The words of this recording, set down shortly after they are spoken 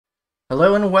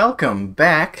Hello and welcome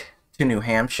back to New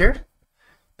Hampshire.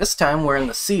 This time we're in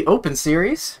the C Open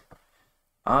Series.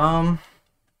 I'm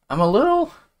a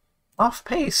little off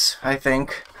pace, I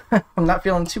think. I'm not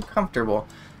feeling too comfortable.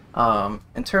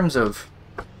 In terms of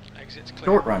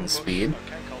short run speed,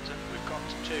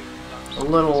 a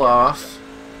little off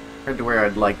compared to where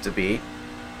I'd like to be.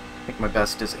 I think my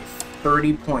best is a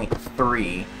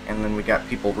 30.3, and then we got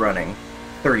people running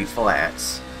 30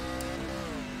 flats.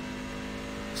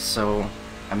 So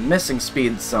I'm missing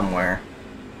speed somewhere.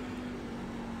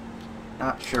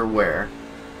 Not sure where.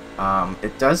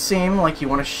 It does seem like you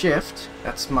want to shift.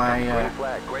 That's my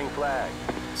green flag.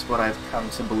 that's what I've come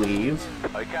to believe.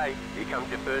 Okay, here comes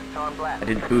your first time black. I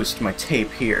did boost my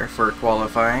tape here for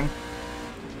qualifying.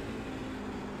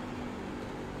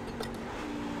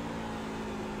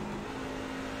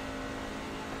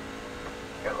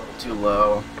 Got a little too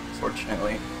low,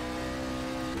 unfortunately.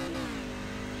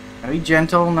 Gotta be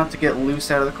gentle, not to get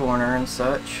loose out of the corner and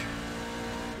such.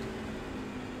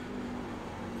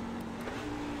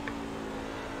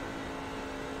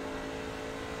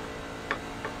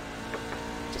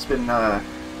 Just been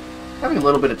having a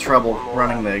little bit of trouble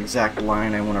running the exact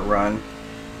line I want to run.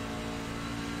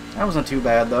 That wasn't too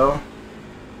bad though.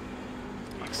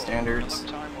 Standards.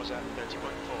 Time was at 30.4.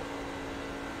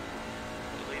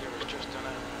 The leader was just done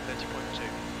at 30.2.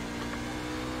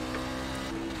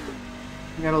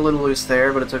 Got a little loose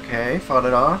there, but it's okay. Fought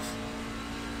it off.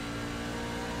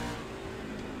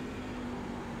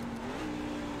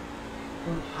 A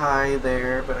little high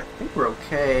there, but I think we're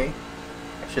okay.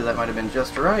 Actually, that might have been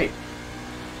just right.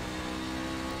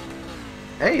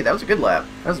 Hey, that was a good lap.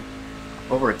 That was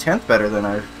over a tenth better than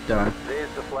I've done. There's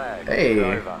the flag. Hey,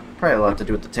 It's over. probably a lot to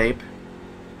do with the tape.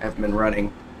 I haven't been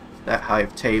running that high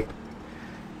of tape.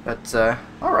 But,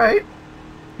 alright.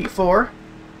 P4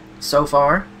 so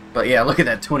far. But yeah, look at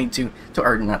that 22,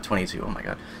 or not 22, oh my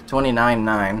god,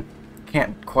 29.9.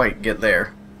 Can't quite get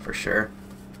there, for sure.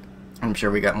 I'm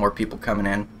sure we got more people coming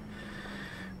in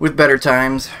with better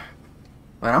times.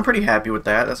 But I'm pretty happy with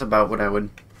that. That's about what I would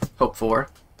hope for.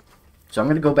 So I'm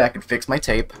going to go back and fix my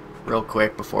tape real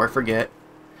quick before I forget.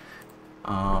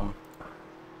 I'm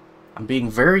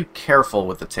being very careful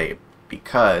with the tape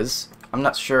because I'm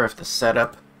not sure if the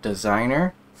setup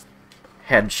designer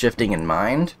had shifting in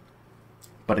mind.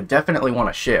 But I definitely want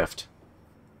to shift.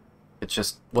 It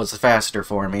just was faster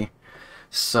for me.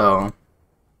 So,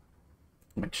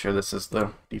 make sure this is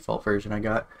the default version I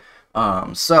got.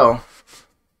 So,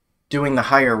 doing the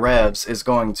higher revs is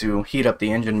going to heat up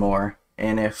the engine more.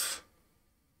 And if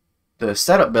the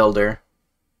setup builder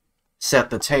set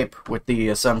the tape with the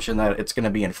assumption that it's going to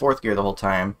be in fourth gear the whole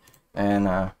time, and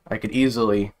I could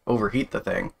easily overheat the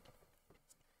thing.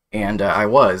 And I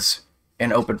was.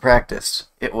 In open practice,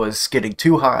 it was getting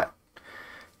too hot,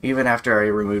 even after I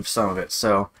removed some of it.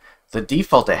 So the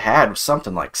default it had was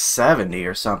something like 70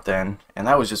 or something, and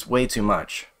that was just way too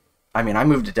much. I mean, I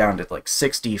moved it down to like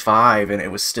 65, and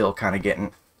it was still kind of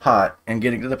getting hot and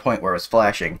getting to the point where it was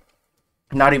flashing.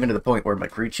 Not even to the point where my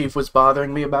crew chief was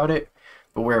bothering me about it,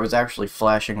 but where it was actually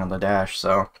flashing on the dash.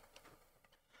 So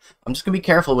I'm just gonna be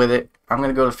careful with it. I'm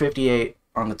gonna go to 58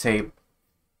 on the tape.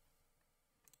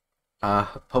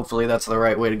 Hopefully that's the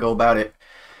right way to go about it,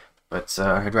 but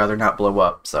I'd rather not blow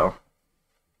up, so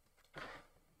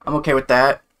I'm okay with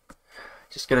that.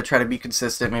 Just gonna try to be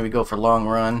consistent, maybe go for long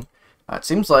run. It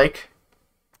seems like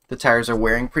the tires are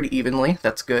wearing pretty evenly.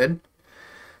 That's good.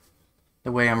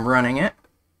 The way I'm running it,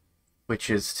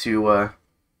 which is to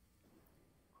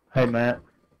Hey Matt,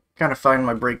 kind of find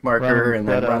my brake marker and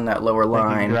then run that lower think you can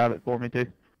line, drive it for me too.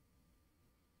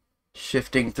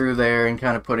 shifting through there and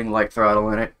kind of putting light throttle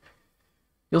in it.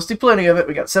 You'll see plenty of it.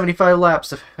 We got 75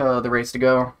 laps of the race to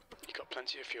go. You got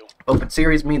plenty of fuel. Open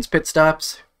series means pit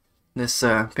stops. This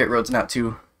pit road's not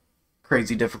too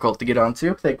crazy difficult to get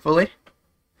onto, thankfully,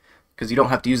 because you don't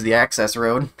have to use the access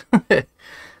road.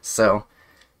 So,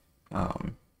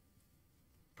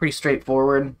 pretty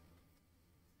straightforward.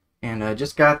 And I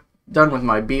just got done with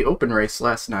my B Open race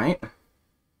last night.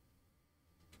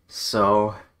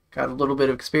 So, got a little bit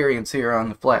of experience here on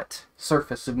the flat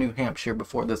surface of New Hampshire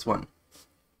before this one.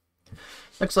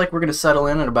 Looks like we're going to settle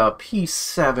in at about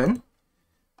P7.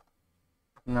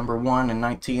 Number 1 and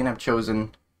 19, I've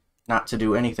chosen not to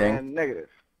do anything. And negative.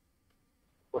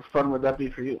 What fun would that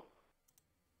be for you?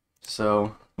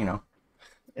 So, you know.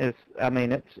 I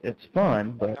mean, it's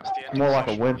fun, but That's the end it's of more the like a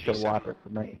session. windshield P7. wiper for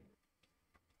me.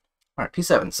 Alright,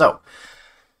 P7. So,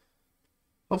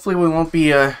 hopefully we won't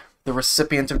be the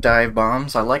recipient of dive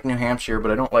bombs. I like New Hampshire, but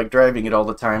I don't like driving it all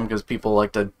the time because people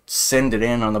like to send it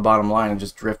in on the bottom line and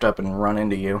just drift up and run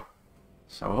into you.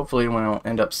 So hopefully we won't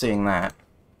end up seeing that.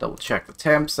 double check the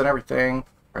temps and everything,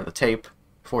 or the tape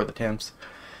for the temps.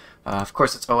 Of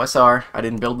course, it's OSR. I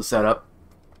didn't build the setup.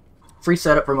 Free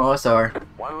setup from OSR.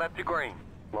 One lap to green.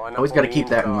 Line up Always on got to the keep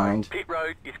that in inside. mind. Pit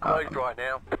road is closed right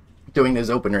now. Doing those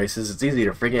open races, it's easy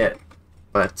to forget.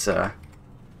 But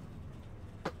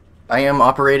I am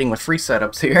operating with free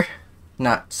setups here.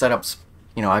 Not setups,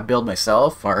 you know, I build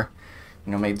myself or,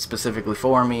 you know, made specifically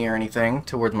for me or anything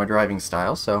towards my driving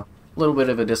style. So a little bit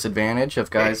of a disadvantage of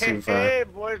guys who've... Hey,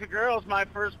 boys and girls, my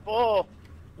first pull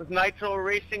with Nitro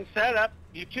Racing setup.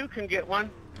 You too can get one.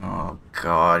 Oh,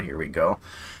 God, here we go.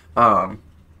 What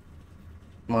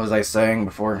was I saying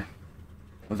before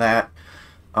that?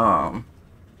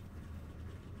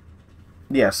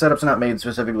 Yeah, setup's not made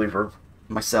specifically for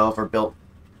myself or built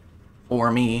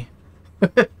for me.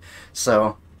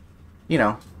 So, you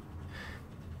know,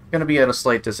 gonna be at a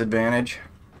slight disadvantage.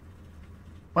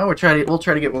 Well, we'll try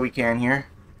to get what we can here.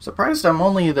 Surprised I'm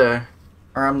the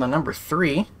number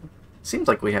 3. Seems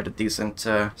like we had a decent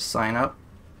sign up.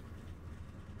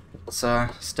 It's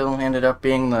still ended up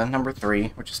being the number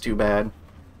 3, which is too bad.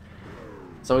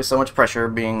 It's always so much pressure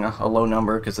being a low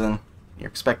number, because then you're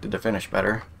expected to finish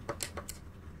better.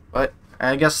 But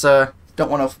I guess don't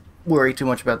want to worry too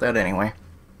much about that anyway.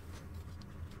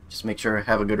 Just make sure I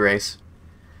have a good race.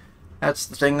 That's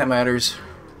the thing that matters.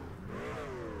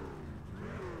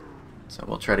 So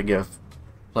we'll try to give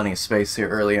plenty of space here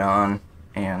early on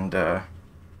and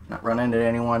not run into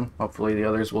anyone. Hopefully the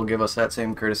others will give us that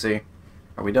same courtesy.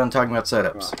 Are we done talking about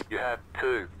setups? You have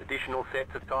 2 additional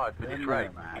sets of tyres for this race.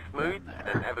 Be smooth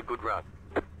and have a good run.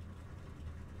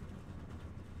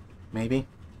 Maybe?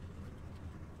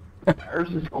 Ours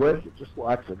is quick. It just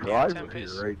lacks a driver Temp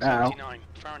is here right now. 79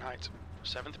 Fahrenheit,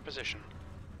 7th position.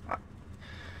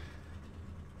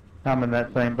 I'm in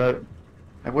that same boat.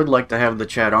 I would like to have the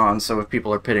chat on, so if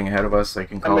people are pitting ahead of us, they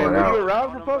can call it we do out. a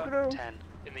round for Car Pocono? number 10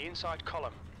 in the inside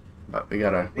column. But we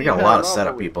got a lot of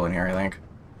setup people in here, I think.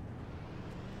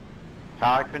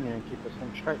 I couldn't even keep this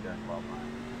thing straight there.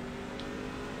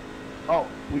 Oh,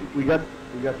 we got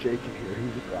Jake in here.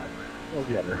 He's a driver. We'll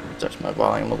get her. Touch my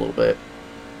volume a little bit.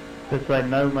 Just say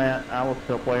no, Matt. I was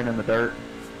still playing in the dirt.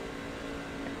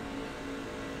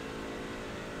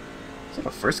 Is that a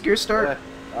first gear start?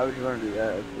 I was going to do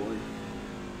that.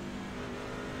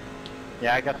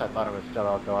 Yeah, I guess I thought it was still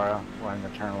Eldora when the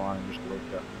turn one and just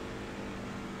looked up.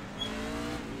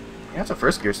 Yeah, it's a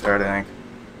first gear start, I think.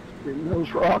 Getting those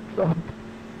rocks up.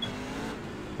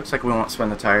 Looks like we won't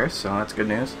spin the tires, so that's good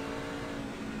news.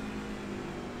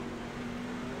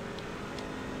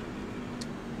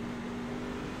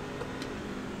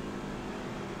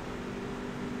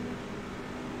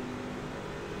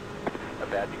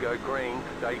 About to go green.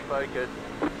 Stay focused.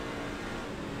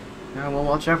 Yeah, we'll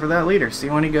watch out for that leader,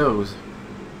 see when he goes.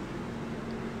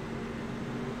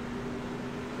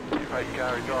 Race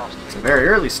car is off. It's a very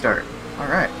early start.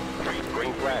 Alright.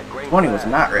 Green flag. Green 20 flag. was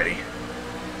not ready.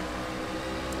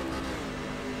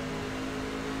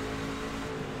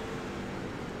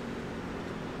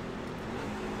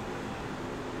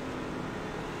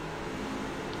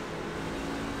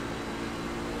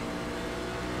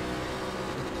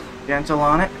 Gentle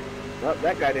on it. Well,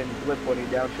 that guy didn't flip when he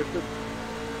downshifted.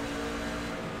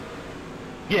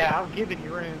 Yeah, I was giving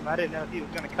you room. I didn't know if he was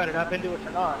going to cut it up into us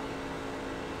or not.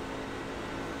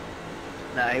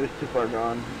 Nah, he was too far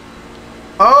gone.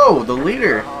 Oh, the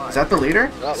leader. Is that the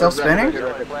leader? Oh, Self-spinning?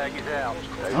 Yellow flag is out.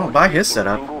 Oh, by his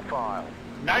setup. Single file.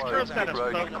 Nitro Closed. setup's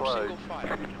Road is closed. closed. Single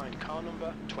file behind car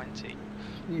number 20.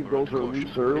 You goes are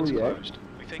loose early, yeah.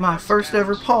 My first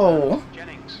ever pole.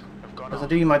 Jennings have gone Doesn't off.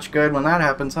 do you much good when that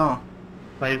happens, huh?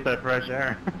 Plays that fresh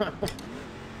air.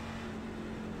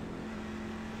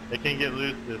 They can't get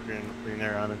loose this green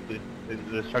there, honestly.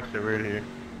 The trucks are weird here.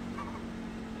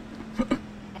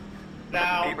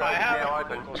 Now, Pit road I is now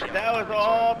have, open. that was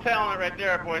all talent right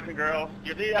there, boys and girls.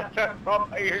 You did that all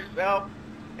by yourself.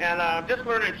 And just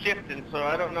learning shifting, so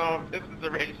I don't know if this is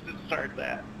the race to start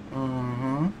that.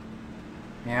 Mm-hmm.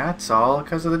 Yeah, it's all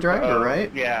because of the driver, right?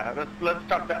 Yeah, let's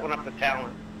talk that one up to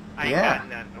talent. I ain't Yeah. got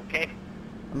none, okay?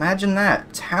 Imagine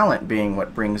that. Talent being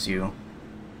what brings you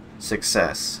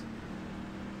success.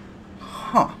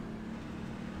 Huh.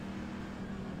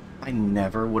 I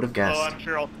never would have Oh, guessed. I'm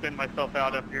sure I'll spin myself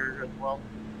out up here as well.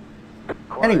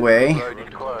 Closed. Anyway. Road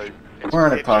is closed. We're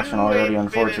in a If caution you already,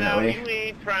 ain't spinning out, unfortunately. you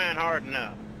ain't trying hard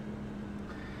enough.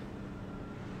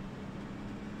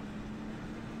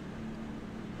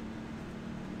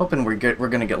 Hoping we're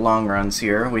gonna get long runs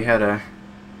here. We had a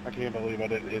I can't believe I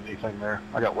didn't hit anything there.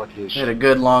 I got lucky as We had a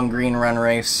good long green run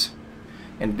race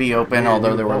in B Open, Yeah,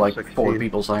 although you there were both like 4 succeed.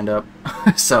 people signed up.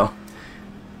 So,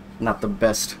 not the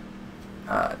best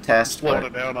test. Slowed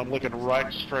But it down. I'm looking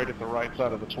right straight at the right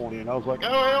side of the 20, and I was like, oh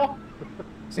well.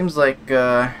 seems like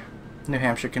New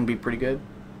Hampshire can be pretty good.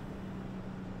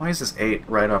 Why is this 8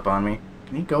 right up on me?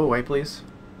 Can you go away, please?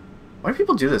 Why do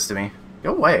people do this to me?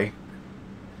 Go away.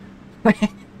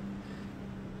 Can't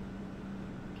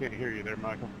hear you there,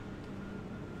 Michael.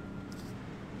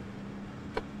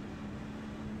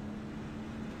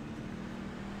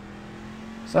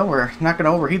 So we're not going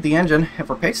to overheat the engine if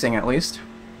we're pacing at least.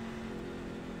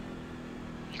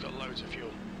 You got loads of fuel.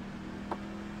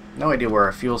 No idea where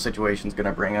our fuel situation's going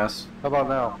to bring us. How about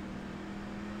now?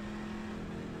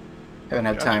 Haven't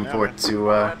had time for it to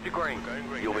Lap to green.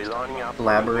 You'll be lining up.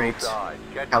 elaborate, inside.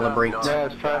 Catch up. calibrate. Nice. Yeah, I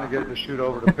was trying to get him to shoot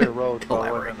over to pit road, so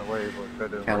I wasn't in the way. But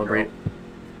that didn't Calibrate. work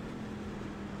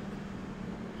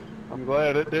I'm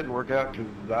glad it didn't work out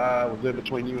because I was in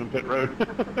between you and pit road.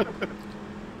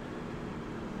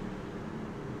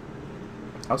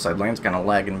 Outside lane's kind of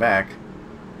lagging back.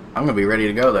 I'm going to be ready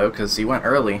to go though, because he went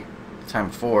early the time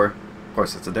before. Of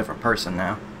course, it's a different person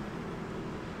now.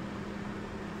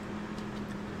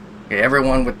 Okay,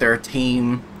 everyone with their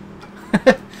team,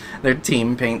 their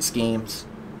team paint schemes.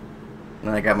 And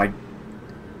then I got my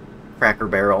Cracker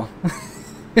Barrel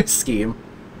scheme.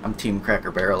 I'm Team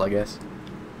Cracker Barrel, I guess.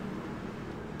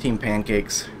 Team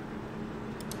Pancakes.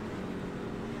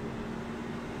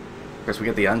 Of course, we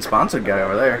get the unsponsored guy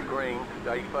over there. Green.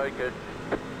 Stay focused.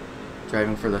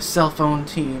 Driving for the cell phone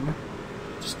team.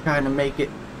 Just trying to make it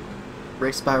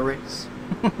race by race.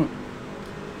 The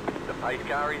pace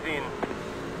car is in.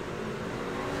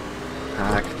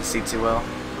 I couldn't see too well.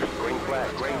 Green flag.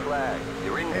 Green flag.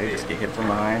 You're in Okay, fifth. just get hit from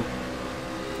behind.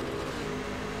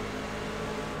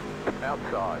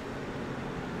 Outside.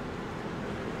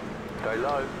 Stay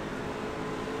low.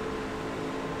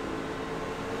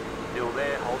 Still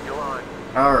there. Hold your line.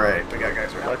 Alright, we got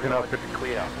guys right. Looking up pretty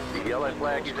Clear. The yellow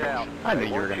flag is out. I knew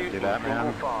you were gonna do that, man.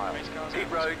 Race cars Pit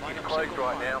out. road Line is up closed single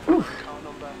right file. now. Car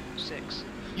number 6.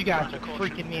 You guys are Right caution,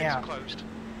 freaking me gates out. Closed.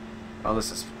 Oh,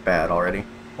 this is bad already.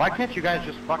 Why can't you guys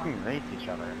just fucking race each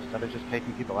other instead of just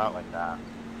taking people out like that?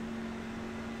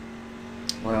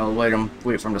 Well,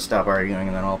 wait for him to stop arguing,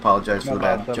 and then I'll apologize for the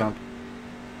bad jump.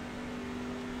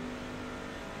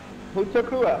 Who took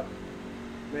who out?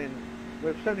 I mean, we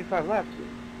have 75 laps.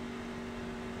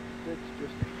 It's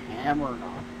just hammering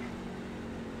on.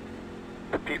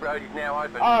 The pit road is now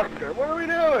open. Oscar, what are we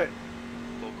doing?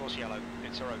 Full course yellow.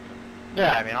 Pits are open.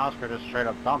 Yeah, I mean, Oscar just straight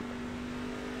up dumped it.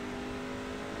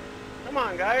 Come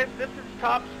on, guys. This is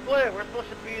top split. We're supposed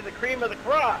to be the cream of the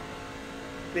crop.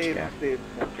 Steve, Yeah. Steve.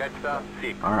 Catch up.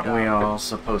 6. Aren't we all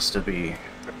supposed to be?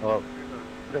 Hello.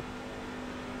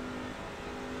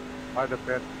 My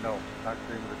defense, no, not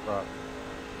cream of the crop.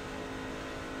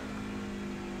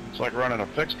 It's like running a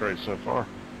fixed race so far.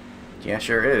 Yeah,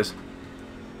 sure is.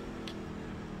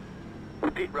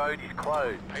 The pit road is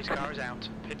closed. Pace car is out.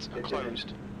 Pits are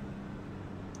closed.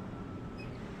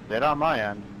 Dead on my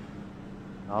end.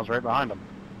 I was right behind him.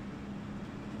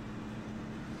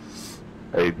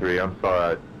 Hey, 3, I'm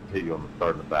sorry I hit you on the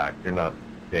start and the back. You're not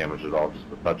damaged at all, just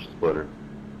a touch splitter.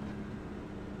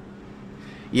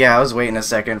 Yeah, I was waiting a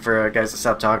second for guys to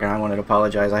stop talking. I wanted to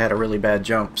apologize. I had a really bad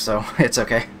jump, so it's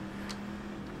okay.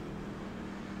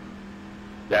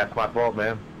 Yeah, it's my fault,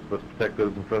 man. I'm supposed to protect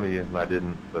those in front of you, and I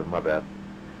didn't, so my bad.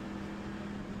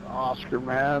 Oscar,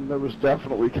 man, there was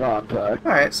definitely contact.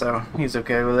 Alright, so he's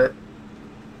okay with it.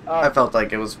 I felt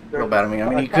like it was real bad of me. I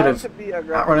mean, he could have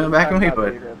not run in the back of me,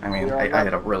 but I mean, I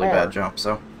had a really bad jump,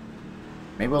 so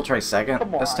maybe we'll try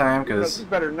second this time, because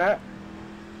better than that.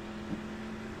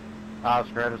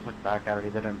 Oscar, I just looked back at it, he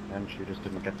didn't, and she just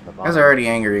didn't get to the bottom. guys are already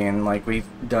angry, and like we've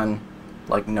done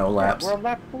like no laps. We're on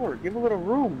lap 4. Give a little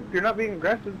room. If you're not being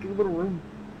aggressive, give a little room.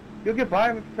 You'll get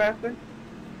by him if you're faster.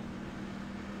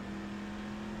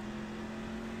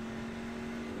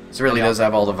 This really does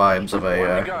have all the vibes of On you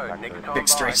a go. Next time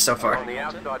fixed by. race so far. On the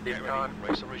outside this Get time. ready.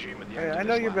 Race will resume at the Hey, end I of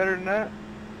know this you're lap. better than that.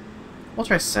 We'll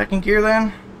try second gear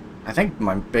then. I think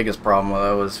my biggest problem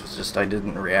though was just I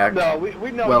didn't react No,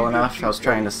 we know well you do enough. cheat I was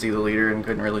trying to codes. see the leader and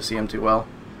couldn't really see him too well.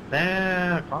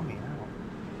 Nah, call me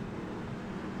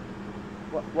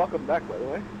out. Welcome back, by the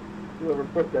way. Whoever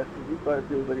protested, you probably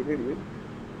feels like an idiot.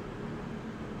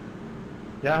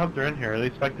 Yeah, I hope they're in here, at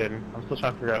least spectating. I'm still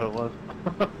trying to figure out who it was.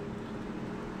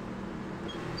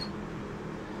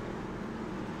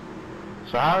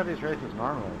 So how are these races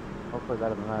normally? Hopefully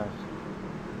better than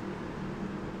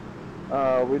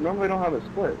ours. We normally don't have a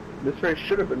split. This race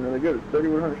should have been really good. It's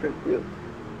 3,100 straight field.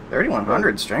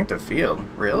 3,100 strength of field.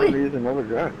 Really? Use another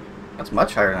drive. That's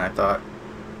much higher than I thought.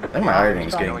 I think my iRacing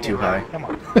is getting too high. Come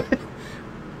on. I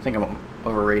think I'm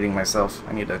overrating myself.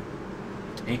 I need to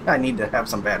I need to have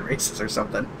some bad races or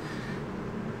something.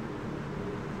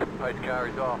 Pace car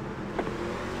is off.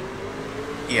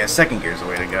 Yeah, second gear's the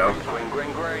way to go. Swing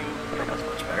green, green. That's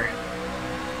much better.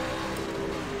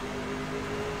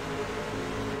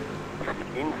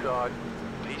 Inside.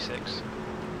 P6.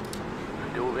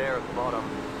 Still there at the bottom.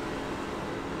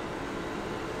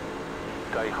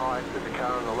 Stay high. There's a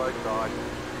car on the low side.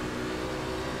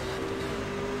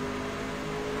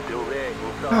 Still there.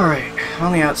 Inside. Alright,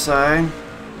 on the outside.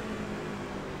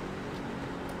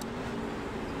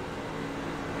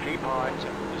 Keep high.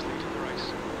 Just lead to the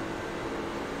race.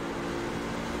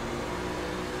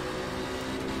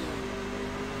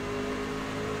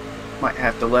 Might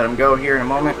have to let him go here in a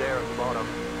moment. Still there at the bottom.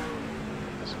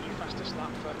 That's your fastest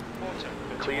lap for quarter.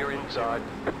 Clear inside.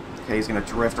 Okay, he's gonna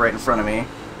drift right in front of me.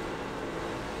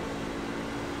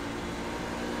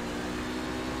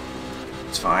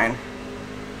 It's fine.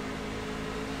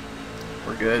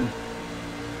 We're good.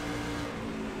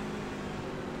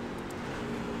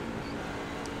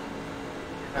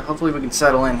 Hopefully we can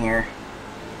settle in here.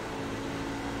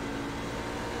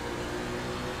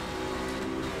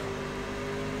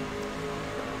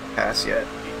 Pass yet.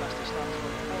 Your fastest lap for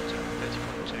quarter,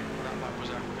 30.2. That lap was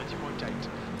at 30.8.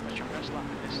 That's your best lap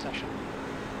in this session.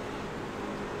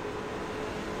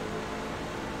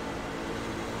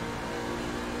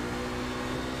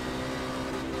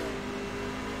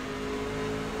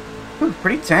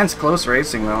 Pretty tense, close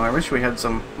racing though. I wish we had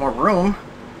some more room.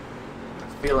 I'm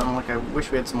feeling like I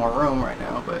wish we had some more room right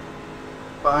now, but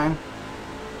fine.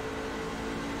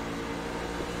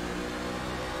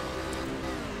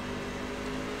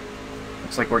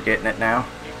 Looks like we're getting it now.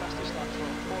 Your fastest lap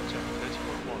for quarter,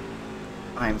 30.1.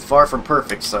 I am far from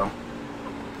perfect, so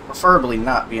preferably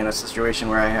not be in a situation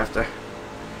where I have to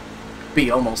be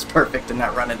almost perfect and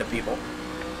not run into people.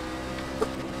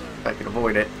 If I could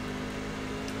avoid it.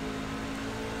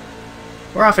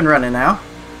 We're off and running now,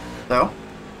 though,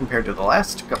 compared to the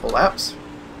last couple laps.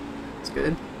 It's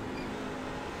good.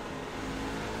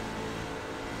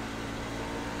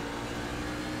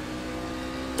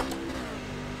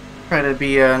 Try to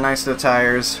be nice to the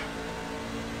tires.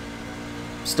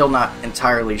 Still not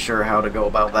entirely sure how to go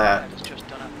about that. It's just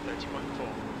done at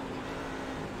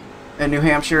 30.4. In New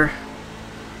Hampshire,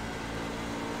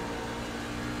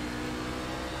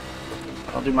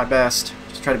 I'll do my best.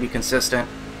 Just try to be consistent.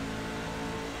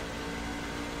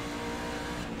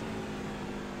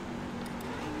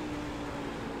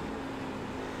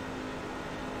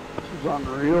 This is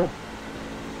unreal.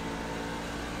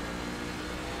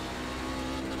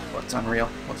 What's unreal?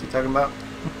 What's he talking about?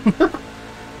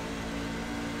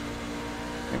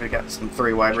 Maybe I got some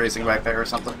 3 wide racing back there or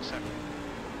something.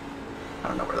 I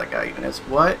don't know where that guy even is.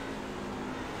 What?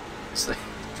 Is he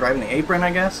driving the apron,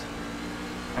 I guess?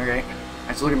 Okay. I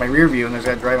just look at my rear view and there's a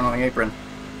guy driving on the apron.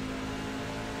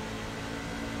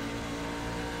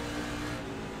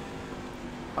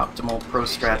 Optimal Pro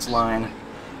Strats line.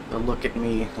 The look at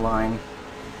me line.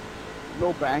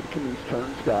 No bank in these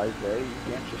turns, guys, eh? You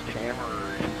can't just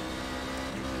hammer.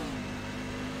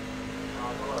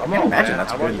 Come I on, imagine man.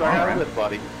 that's How good much in the long I run. have it,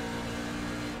 buddy?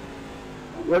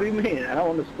 What do you mean? I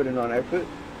don't want to spin it on exit.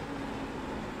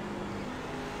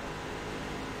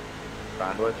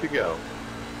 Trying to let you go.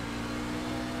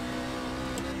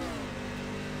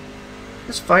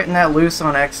 Just fighting that loose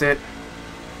on exit.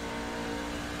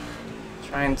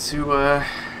 Trying to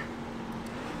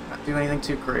not do anything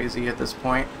too crazy at this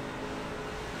point.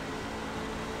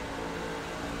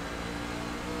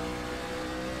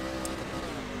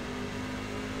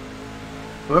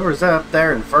 Whoever's up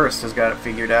there in first has got it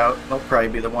figured out. They'll probably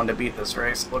be the one to beat this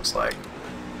race, it looks like.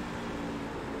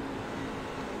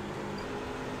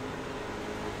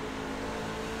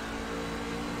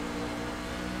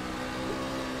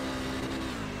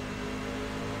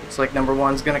 Looks like number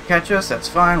 1's gonna catch us. That's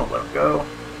fine. We'll let him go.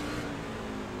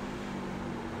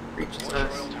 Reaches What's your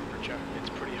us. oil temperature? It's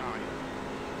pretty high.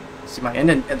 See, my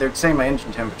engine. They're saying my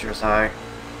engine temperature is high.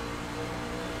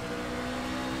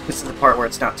 This is the part where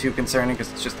it's not too concerning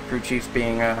because it's just the crew chief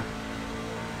being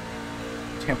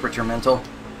temperamental.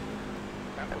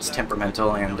 It's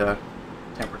temperamental and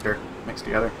temperature mixed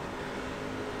together.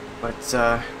 But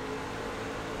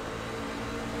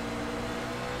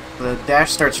the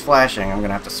dash starts flashing. I'm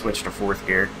gonna have to switch to 4th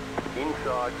gear.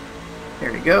 Inside.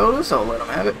 Here he goes. I'll let him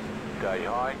have it. Stay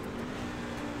high.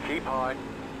 Keep high.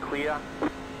 Clear.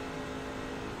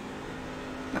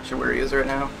 Not sure where he is right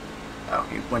now. Oh,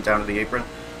 he went down to the apron.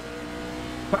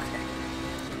 Okay.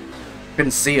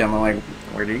 Couldn't see him. I'm like,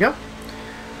 where did he go?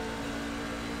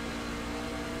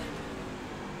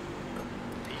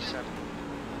 P7.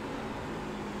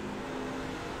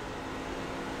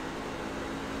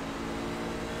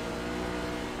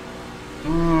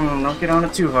 Don't get on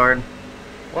it too hard.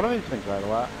 What are these things right a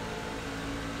lot?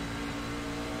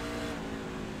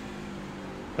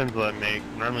 Depends what I make.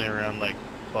 Normally around like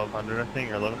 1200, I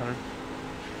think, or 1100.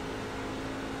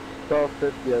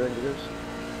 1250, I think it is.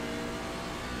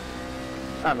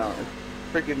 I don't know. It's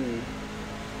freaking.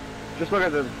 Just look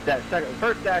at the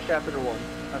first dash after the one.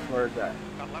 That's where it's at.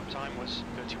 That lap time was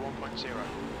 31.0.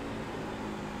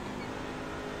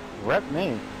 Rep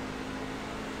me.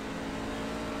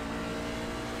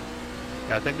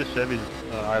 Yeah, I think the Chevy's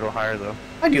idle higher though.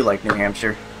 I do like New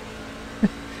Hampshire.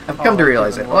 I've come to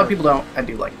realize it. A lot of people don't. I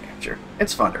do like New Hampshire.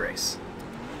 It's fun to race.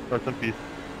 Rest in peace.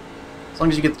 As long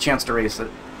as you get the chance to race it.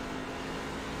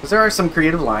 Because there are some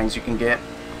creative lines you can get.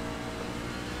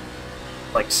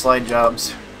 Like slide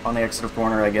jobs on the exit of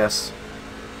corner, I guess.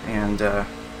 And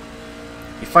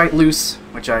you fight loose,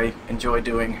 which I enjoy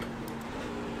doing.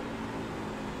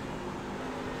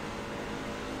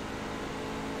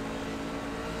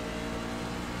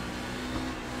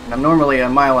 And I'm normally a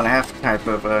 1.5 mile type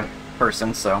of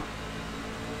person, so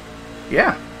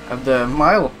yeah, of the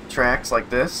mile tracks like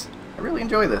this, I really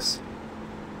enjoy this.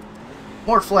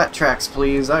 More flat tracks,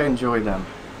 please. I enjoy them.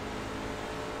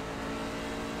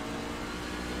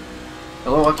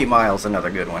 Milwaukee Mile's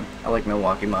another good one. I like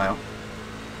Milwaukee Mile.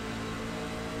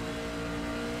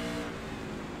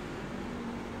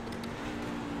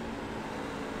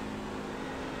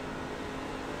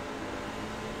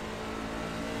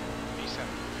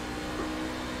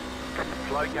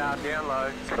 Slow car down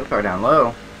low. Slow car down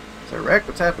low. Is that a wreck?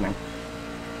 What's happening?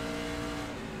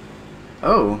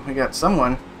 Oh, we got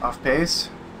someone off pace.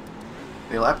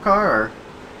 The lap car or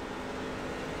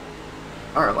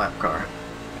our lap car?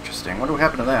 Interesting. What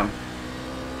happened to them?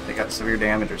 They got severe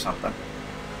damage or something.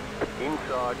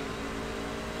 Inside.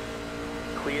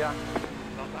 Clear.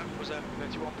 That lap was at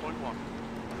 31.1.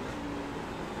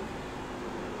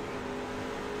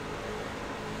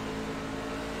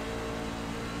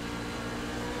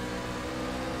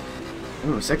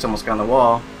 Ooh, 6 almost got on the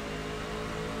wall.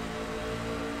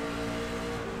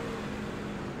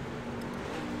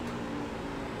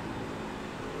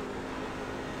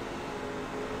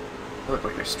 They look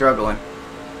like they're struggling.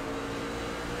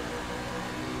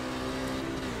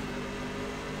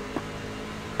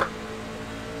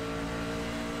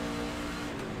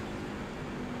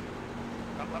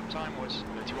 That lap time was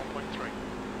 31.3.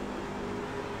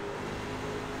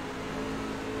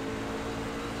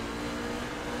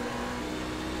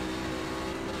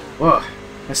 Whoa,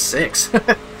 that's 6.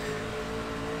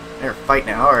 They're fighting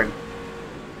it hard.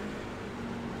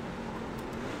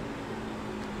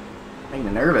 Making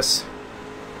me nervous.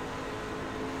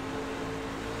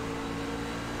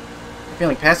 I'm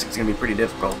feeling passing's gonna be pretty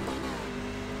difficult.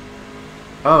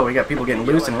 Oh, we got people getting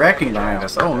loose and wrecking behind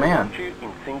us. Oh man. In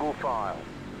single file.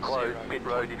 Closed. Pit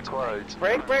road is closed.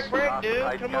 Brake,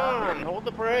 dude. Come on. Hold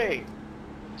the brake.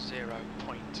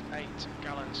 0.8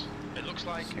 gallons. It looks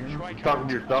like Schweiker. Talking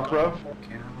to yourself, bro?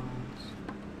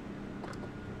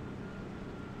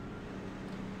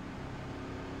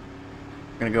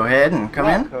 Gonna go ahead and come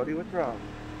in. Cody, what's wrong?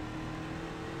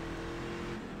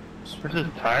 We're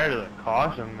just tired of the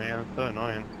caution, man. It's so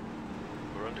annoying.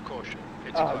 We're under caution.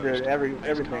 It's Oh, closed. dude, Next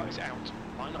everything. car is out.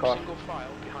 Line up Caution. single file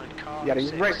behind car You gotta use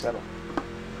 6. brake pedal.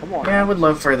 Come on. Yeah, I would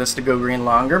love for this to go green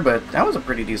longer, but that was a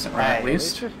pretty decent run at Hey,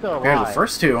 least. you're still Compared to the alive.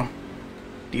 first two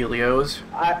dealios.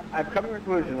 I've come to the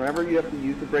conclusion, whenever you have to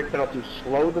use the brake pedal to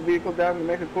slow the vehicle down to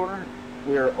make a corner,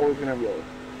 we are always going to have yellow.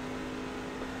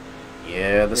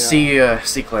 Yeah, the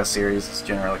C-Class series is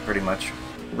generally pretty much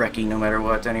wrecky no matter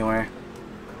what anyway.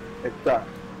 It sucks.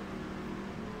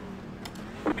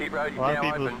 Pit road is A lot of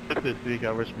now people open. took this week.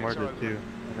 I wish more did too.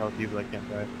 Like all the people that can't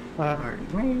drive.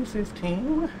 Pardon me,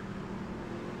 15.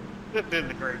 This is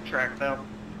a great track, though.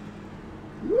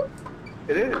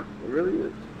 It is. It really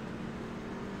is.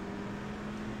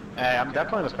 Hey, I'm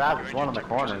definitely the fastest one in the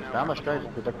corners. Down the straight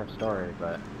is a different story,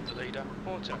 but The leader,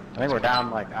 Porter. I think we're down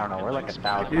like, I don't know, we're like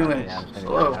 1,000 Doing RPMs, maybe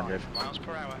slow. 100. Miles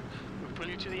per hour. We'll pull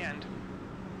you to the end.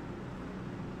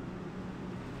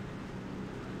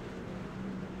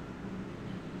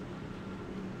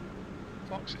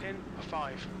 Box in a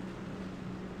 5,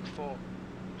 4,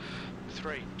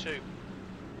 3, 2,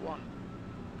 1.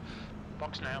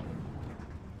 Box now.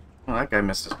 Well, that guy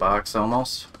missed his box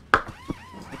almost. I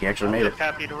think he actually made it. I'm just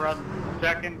happy to run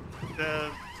second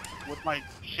with my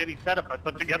shitty setup I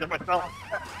put together myself.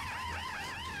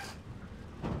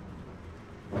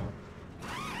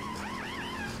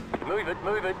 Move it,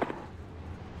 move it.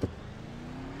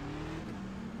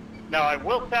 Now I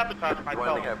will sabotage You myself.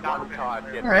 only have one tyre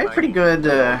depth Alright, pretty remaining.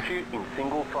 good, Shoot in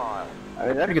single file. I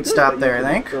mean, that's pretty good stop that there, you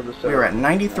I can think. build a We were at setup.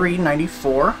 93,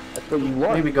 94. That's what you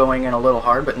want. Maybe going in a little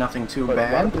hard, but nothing too But a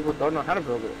lot bad. of people don't know how to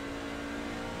build it.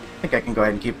 I think I can go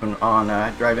ahead and keep him on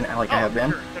driving it like I have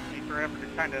been. Sure, it took me forever to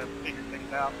kind of figure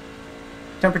things out.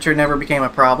 Temperature never became a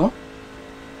problem.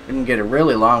 Didn't get a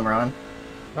really long run,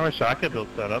 I wish I could build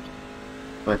setups.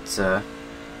 but yeah.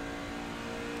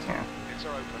 It's are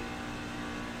open.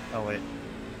 Oh wait.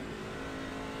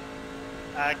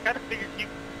 I kind of figured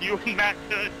you and Matt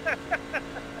could.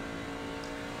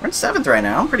 We're in 7th right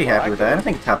now. I'm pretty happy with that. I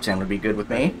think top 10 would be good with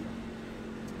me.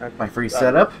 That's My free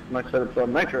setup. My setup's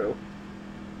on nitro.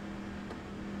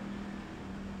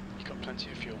 You got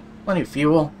plenty of fuel. Plenty of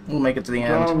fuel. We'll make it to the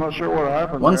So I'm end. not sure what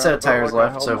happened. One there. set I of felt tires like I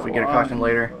left, held so if my we get a line. caution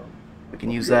later, we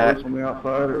can use Yeah, that. this on the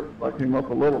outside, or I came up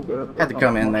a little bit. Had to but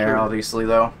come I'm in not there, sure. obviously,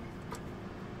 though.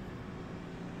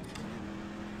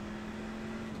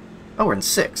 Oh, we're in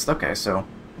 6th. Okay, so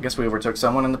I guess we overtook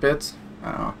someone in the pits.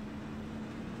 I don't know.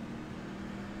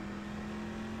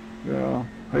 Yeah,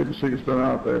 hate to see you still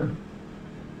out there.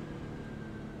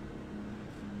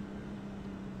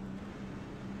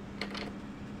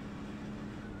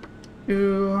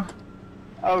 Ooh.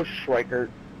 Oh, Schweikert.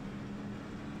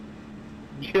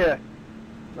 Yeah.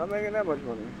 Not making that much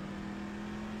money.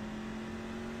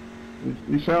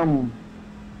 You sound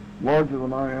larger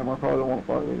than I am. I probably don't want to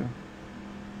fight with you.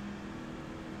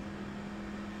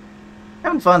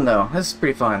 Having fun, though. This is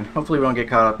pretty fun. Hopefully we don't get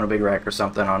caught up in a big wreck or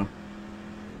something on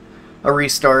a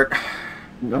restart.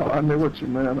 No, I knew what you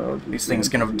meant. I was just These things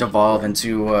being can devolve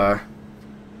into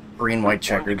green-white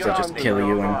checkers that just kill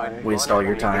you and waste all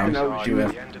your time. Do a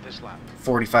The end of this lap.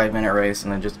 45-minute race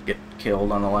and then just get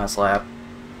killed on the last lap.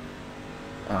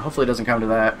 Hopefully it doesn't come to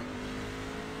that.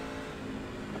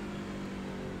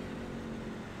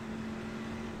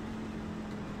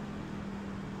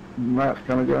 Matt's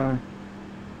kind of guy.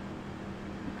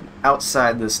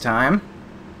 Outside this time.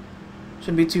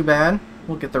 Shouldn't be too bad.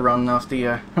 We'll get the run off the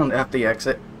off the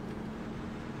exit.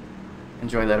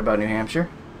 Enjoy that about New Hampshire.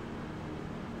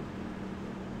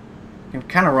 You can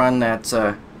kind of run that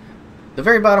the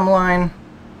very bottom line.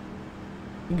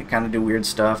 You can kind of do weird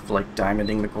stuff like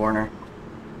diamonding the corner.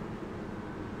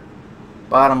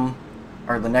 Bottom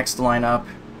or the next line up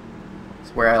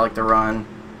is where I like to run.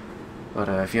 But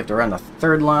if you have to run the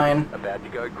third line, About to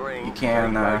go green. you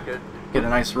can Make it. get a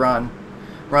nice run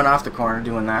off the corner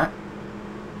doing that.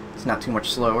 It's not too much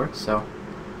slower, so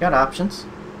got options.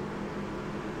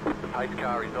 The pace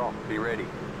car is off. Be ready.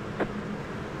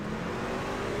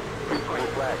 Green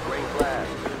flag. Green flag.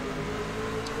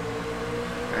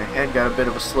 Our head got a bit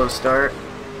of a slow start.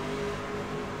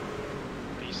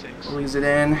 P6. We'll ease it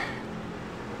in.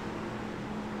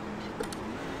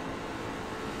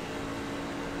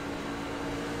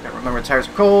 Gotta remember the tires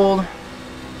are cold.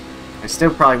 I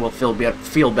still probably will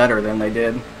feel better than they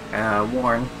did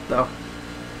worn, though.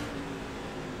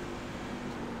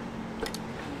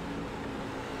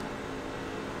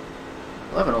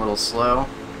 Living a little slow.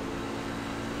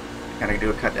 Gotta do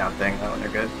a cut down thing though, and they're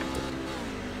good.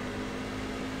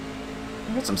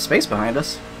 We got some space behind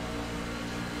us.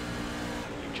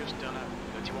 You've just done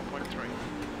a 31.3.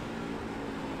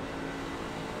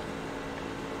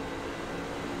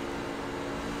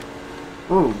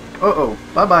 Ooh, uh-oh,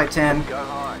 bye-bye 10. Go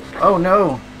high. Oh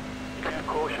no,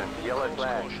 Caution. Yellow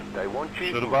flag. They want you.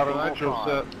 Should in have bought a single nitro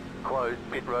file. set. Closed.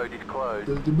 Pit road is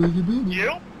closed.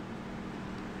 You?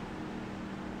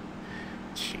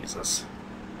 Jesus.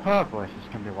 Oh boy, this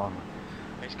is gonna be a long one.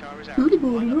 Pace car is out.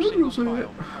 Line up single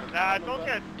file. Nah, don't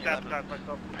get sabotage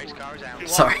myself. Pace car is out.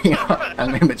 Sorry,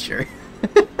 I'm immature.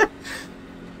 I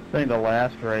think the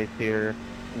last race here,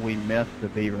 we missed the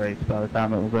B race by the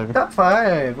time it was over. Top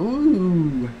 5,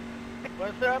 ooh.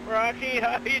 What's up, Rocky?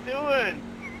 How you doing?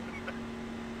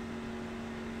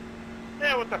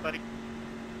 Yeah, what's up, buddy?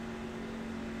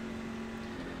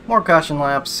 More caution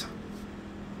laps.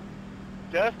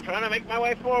 Just trying to make my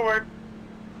way forward.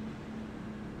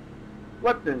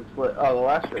 What didn't split? Oh, the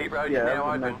last race. Pit road is Yeah, that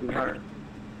now was open. 1900.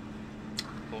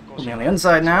 We'll be on the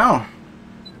inside now.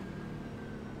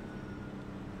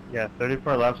 Yeah,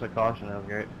 34 laps of caution. That was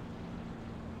great.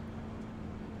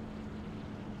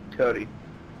 Cody,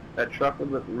 that truck would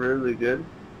look really good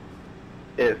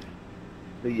if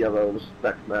the yellow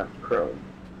spec map chrome.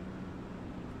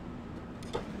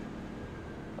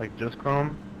 Like just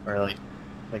chrome, or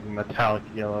like metallic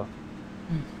yellow,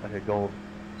 like a gold.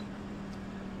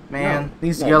 Man, No,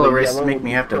 these no, yellow the races yellow make would me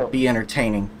be have to pro. be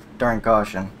entertaining during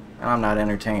caution. And I'm not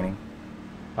entertaining.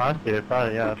 Honestly, it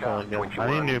probably, yeah, that's probably good. I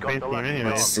need a new paint scheme anyway.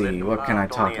 Let's see, what can I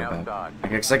talk about? I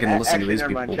guess I can listen to these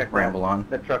never mind, people check ramble on.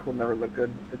 That truck will never look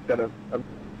good. It's got a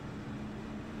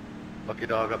Lucky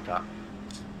dog up top.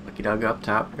 Lucky dog up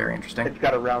top, very interesting. it's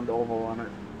got a round oval on it.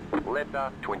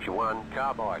 Letter 21,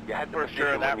 carbide. You had the For sure,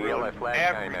 position that when the yellow ruined flag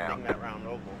came everything, out. that round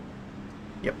oval.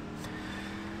 Yep.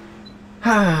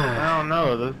 I don't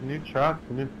know, those new trucks,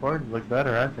 the new Fords look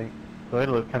better, I think. Toyota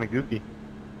looks kind of goofy.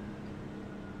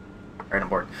 Right on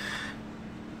board.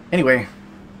 Anyway,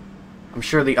 I'm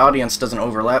sure the audience doesn't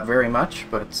overlap very much,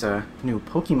 but a new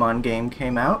Pokemon game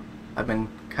came out. I've been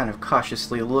kind of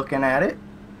cautiously looking at it.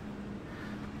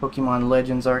 Pokemon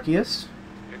Legends Arceus.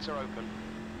 Bids are open.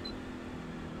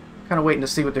 Kind of waiting to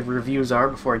see what the reviews are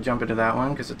before I jump into that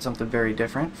one, because it's something very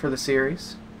different for the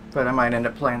series. But I might end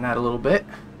up playing that a little bit.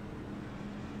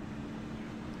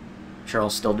 Sure, I'll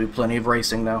still do plenty of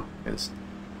racing though, because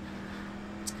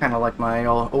it's kind of like my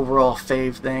overall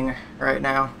fave thing right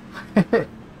now. I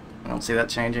don't see that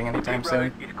changing anytime Pit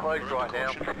road soon. is closed right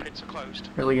now. Caution, pits are closed.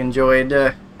 Really enjoyed,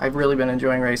 I've really been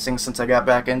enjoying racing since I got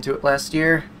back into it last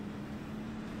year.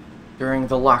 During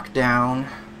the lockdown.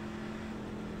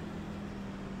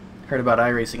 Heard about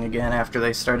iRacing again after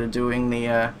they started doing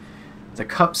the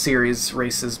Cup Series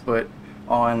races, but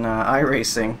on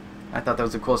iRacing. I thought that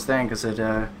was the coolest thing, because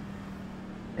it'd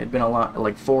been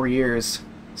like 4 years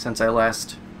since I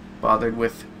last bothered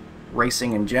with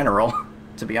racing in general,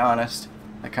 to be honest.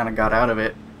 I kind of got out of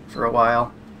it for a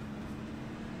while.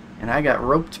 And I got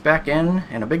roped back in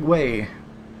a big way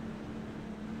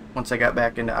once I got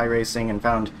back into iRacing and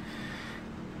found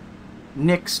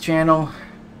Nick's channel,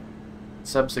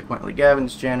 subsequently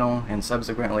Gavin's channel, and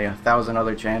subsequently 1,000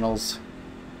 other channels.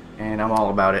 And I'm all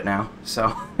about it now,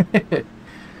 so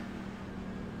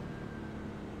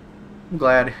I'm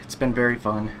glad. It's been very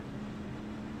fun.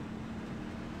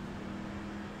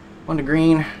 One to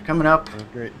green coming up. That was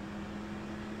great.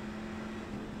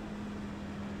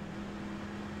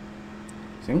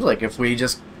 Seems like if we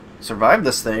just survive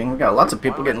this thing, we got lots of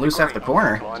people getting loose after the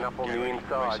corner, Line up on the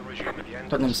inside.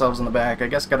 putting themselves in the back. I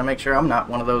guess gotta make sure I'm not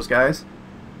one of those guys.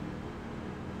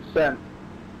 Sent.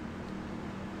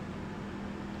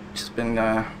 Just been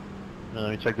Let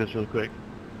me check this real quick.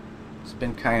 just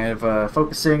been kind of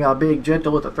focusing on being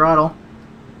gentle with the throttle,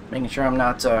 making sure I'm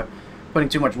not putting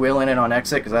too much wheel in it on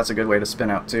exit, because that's a good way to spin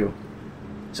out too.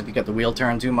 So if you get the wheel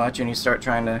turned too much and you start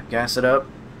trying to gas it up,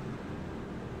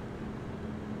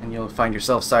 and you'll find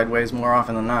yourself sideways more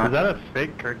often than Is not. that a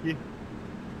fake turkey?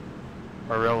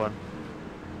 Or a real one?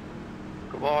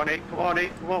 Come on, Nate. Come on,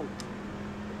 Nate. Come on.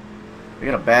 We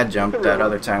got a bad jump that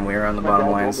other time we were on the bottom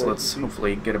line, so let's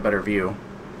hopefully get a better view.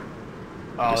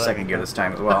 Oh, Your second gear this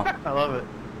time as well. I love it.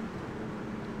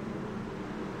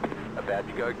 About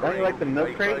to go green. Don't you like the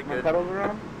milk Very crate? My good. pedals are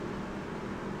on?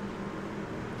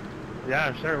 Yeah,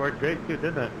 I'm sure it worked great too,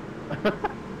 didn't it?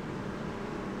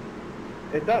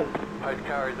 It does. Post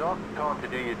car is off. Time to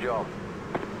do your job.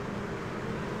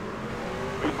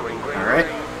 Green, green, Alright.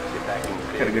 green. Sit back in Got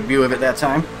a fifth. good view of it that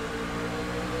time.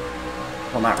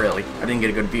 Well, not really. I didn't get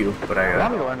a good view, but I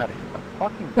want I to learn how to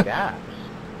fucking gas.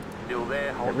 Still there.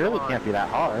 It Hold really line. can't be that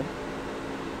hard.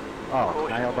 Oh,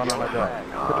 Caution, I held on my yellow door. flag.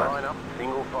 Line up,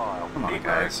 single file. Come on, Pit road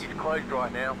guys. is closed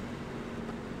right now.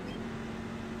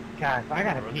 Guys, I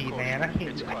gotta Road pee, caution, man. I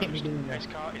pits can't be closed. doing This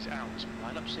this. car is out.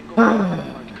 Line up single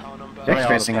file. Car number. X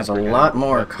Racing has a lot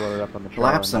more Loaded up on the trailer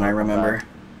laps than and I then come remember. back.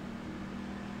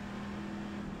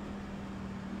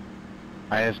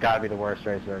 I just gotta be the worst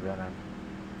racer I've been in.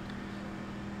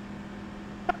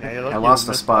 Yeah, you're lucky I you lost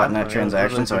a missed spot in one. that It was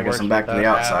transaction, literally so I the guess worst I'm back to race the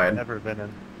I've outside. ever been in.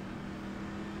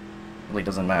 Really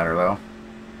doesn't matter though.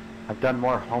 I've done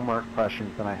more homework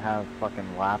questions than I have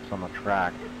fucking laps on the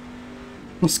track.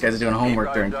 This guy's doing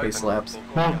homework during pace laps.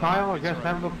 Well, Kyle, I guess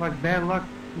that looks like bad luck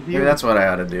with you. Maybe that's what I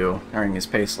ought to do during these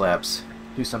pace laps.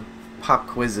 Do some pop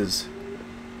quizzes.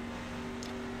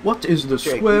 What is the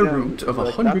Jake, square you know, root of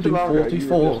like, not too long ago, you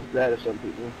were 144? just that to some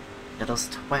people. It is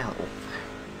 12.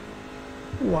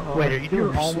 Wow, Wait, are you doing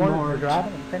you're homework or smart.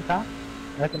 driving at the same time?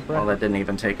 That's Well, impressive. that didn't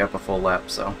even take up a full lap,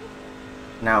 so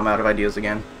now I'm out of ideas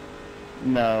again.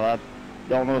 No, I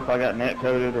don't know if I got net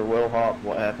coded or Will Hop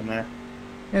what happened there.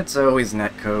 It's always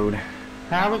netcode.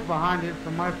 I was behind it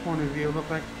from my point of view. It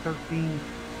looked like 13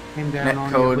 came down on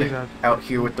you. I believe Netcode that's out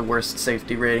here with the worst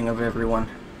safety rating of everyone.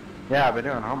 Yeah, I've been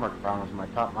doing homework problems. My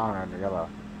top monitor under yellow.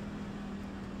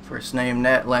 First name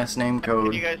net, last name Can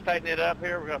you code. guys tighten it up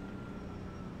here? We're gonna...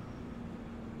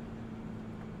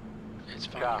 It's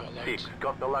fine. Car Got 6. loads.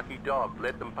 Got the lucky dog.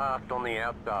 Let them pass on the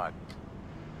outside.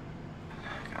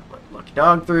 Got Lucky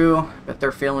Dog through. Bet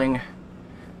they're feeling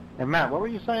Hey Matt, what were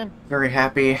you saying? very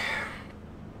happy.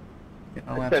 Getting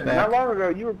our I laps said, back. not long ago,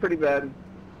 you were pretty bad.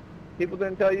 People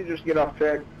didn't tell you just get off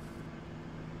track.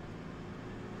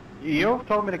 You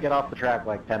told me to get off the track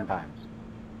like 10 times.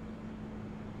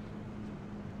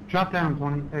 Drop down,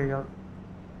 20. There you go.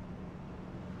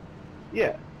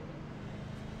 Yeah.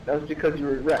 That was because you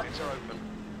were wrecked. Lights are open.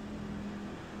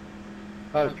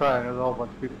 I was trying. There's a whole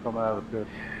bunch of people coming out of the pit.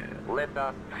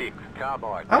 Letter 6,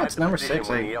 carbide. Oh, it's number 6.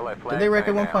 Did they wreck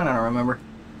at one point? I don't remember.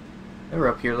 They were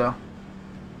up here, though.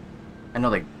 I know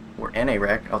they were in a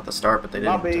wreck at the start, but they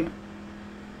didn't. Bobby.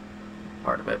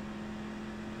 Part of it.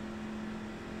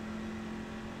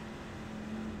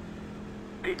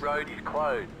 Pit road is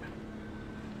closed.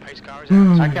 Pace car is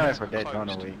out. I can't wait for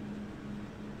Daytona Closed. week.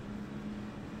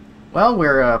 Well,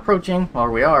 we're approaching,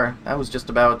 or we are. That was just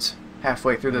about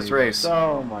halfway through this race.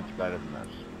 So much better than this.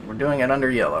 We're doing it under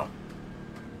yellow.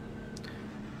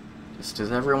 Just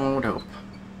as everyone would hope.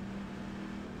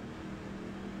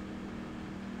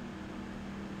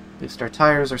 At least our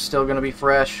tires are still going to be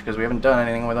fresh, because we haven't done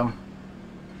anything with them.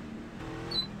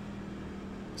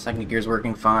 Second gear's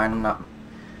working fine. I'm not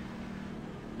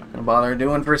going to bother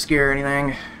doing first gear or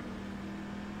anything.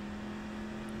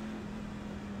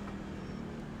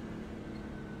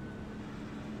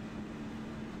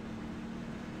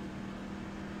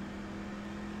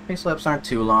 Pace laps aren't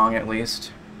too long, at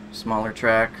least. Smaller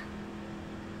track.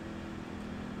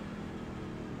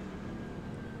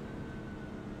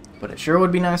 But it sure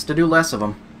would be nice to do less of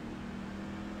them.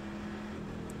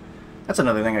 That's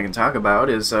another thing I can talk about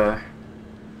is,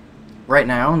 right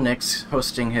now, Nick's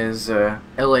hosting his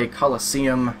LA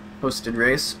Coliseum hosted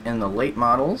race in the late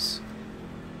models.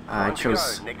 I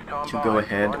chose to go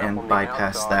ahead and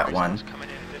bypass that one.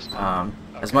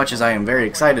 As much as I am very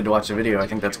excited to watch the video, I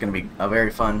think that's going to be a very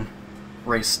fun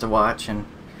race to watch, and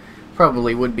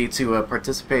probably would be to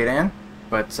participate in.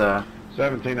 But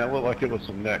 17, that looked like it was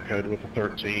some net code with a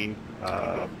 13.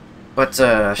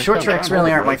 Short tracks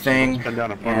really aren't my thing,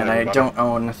 and I don't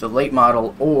own the late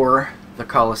model or the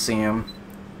Coliseum.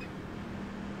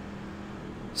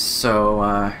 So,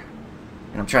 and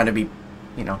I'm trying to be,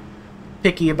 you know,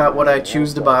 picky about what I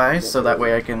choose to buy, so that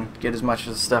way I can get as much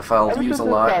of the stuff I'll use a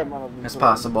lot as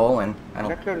possible, and I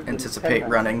don't anticipate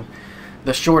running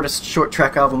the shortest short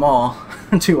track of them all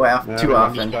too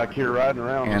often.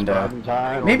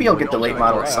 And maybe I'll get the late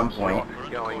model at some point.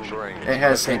 It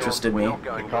has interested me.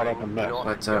 But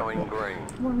what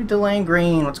are we delaying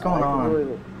green? What's going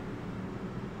on?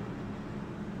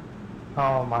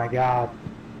 Oh my god.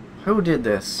 Who did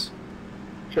this?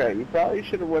 Trey, you probably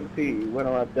should have went pee. Went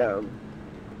a lot down.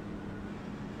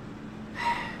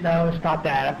 No, it's not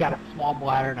that. I've got a small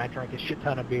bladder and I drank a shit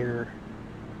ton of beer.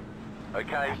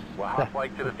 Okay, we're halfway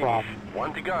to the finish.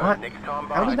 One to go. What? Next time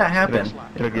How by. did that happen?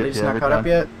 Are they just not caught up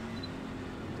yet?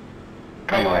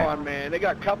 Come Anyway. on, man. They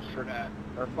got cups for that.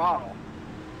 Or bottle.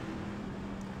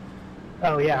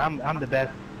 Oh yeah, I'm the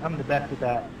best. I'm the best at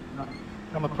that.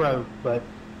 I'm a pro, but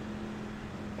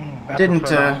I Didn't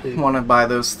prefer not to. want to buy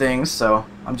those things, so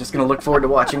I'm just going to look forward to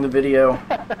watching the video.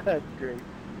 That's great.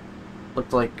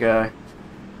 Looked like I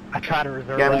try to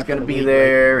reserve. Gavin's that for going to the be week,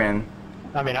 there, and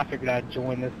but, I mean, I figured I'd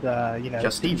join this. You know,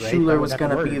 Justin speed race. Schuler I was wouldn't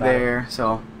going have to be worry about it. there,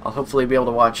 so I'll hopefully be able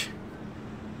to watch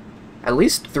at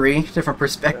least 3 different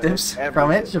perspectives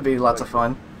from it. Should be lots of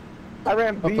fun. I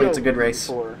ran Hopefully it's a good race.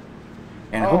 before.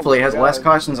 And Oh hopefully it my has less God.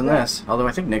 cautions than this. Although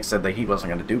I think Nick said that he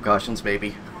wasn't going to do cautions,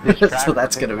 maybe. So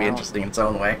that's going to be interesting in its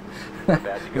own way.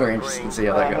 Very interesting to see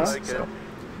how that goes. So.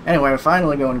 Anyway, we're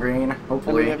finally going green.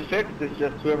 Hopefully. And the fixed is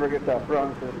just whoever gets out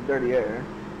front for the dirty air.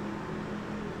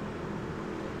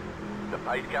 The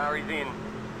pace car is in.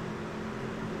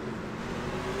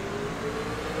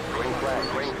 Green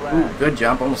flag, green flag. Ooh, good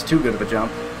jump. Almost too good of a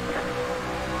jump.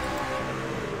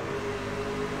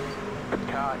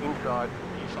 Car inside.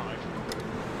 E5.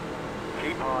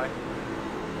 Keep high.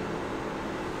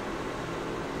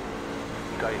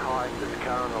 Stay high. There's a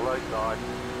car on the low side.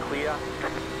 Clear.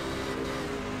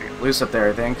 Loose up there,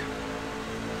 I think.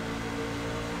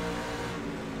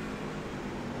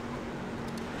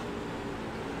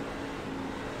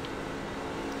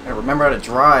 I remember how to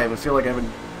drive. I feel like I've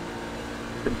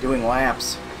been doing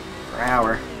laps for an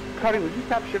hour. Cuddy, would you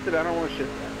stop shifting? I don't want to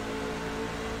shift that.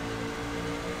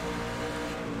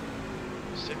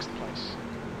 6th place.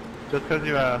 Just because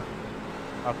you,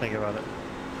 I'll think about it.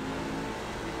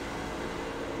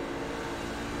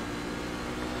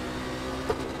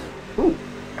 Ooh,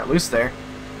 got loose there.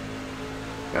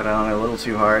 Got on it a little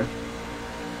too hard.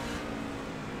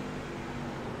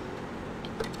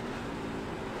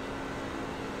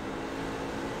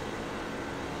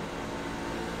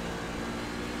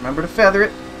 Remember to feather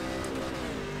it.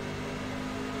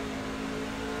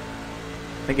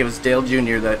 I think it was Dale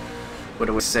Jr. that what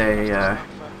do we say?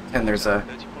 And there's a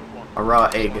raw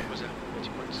egg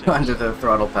under the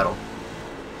throttle pedal.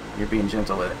 You're being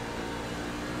gentle with it.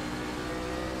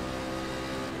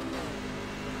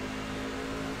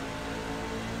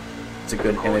 It's a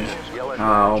good image.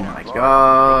 Oh my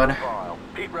god.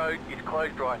 Pit road is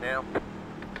closed right now.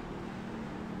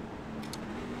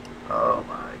 Oh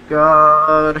my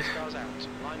god.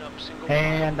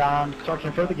 And I'm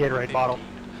searching for the Gatorade bottle.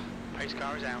 Pace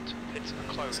car is out. It's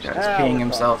This closed. guy's peeing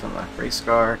himself in the race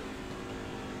car.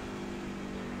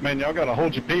 Man, y'all gotta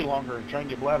hold your pee longer and train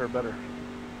your bladder better.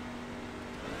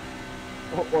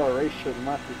 Or a race shouldn't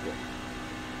last as good.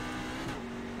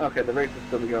 Okay, the race is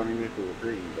still going even if it was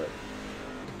green, but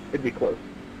it'd be close.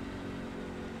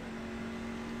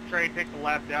 Trey, take the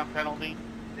lap down penalty,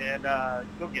 and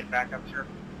you'll get back, I'm sure.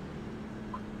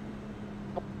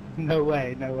 No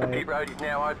way, no way. Pit road is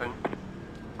now open.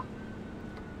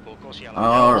 Full course yellow.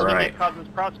 Alright. It causes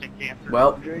prostate cancer.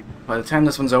 Well, by the time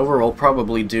this one's over, we'll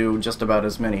probably do just about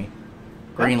as many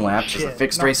green laps as a shit,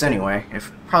 fixed not race good. anyway.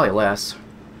 If probably less.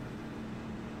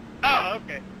 Oh,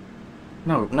 okay.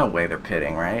 No way they're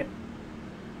pitting, right?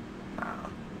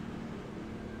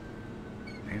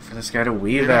 Wait for this guy to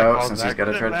weave You're not out called since an he's got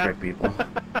to try to accident, trick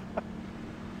people.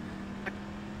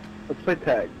 Let's play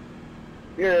tag.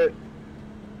 You're it.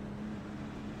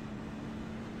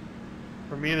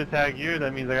 For me to tag you,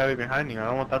 that means I gotta be behind you. I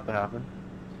don't want that to happen.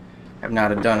 I've not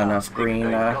done enough green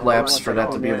laps for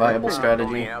that to be a viable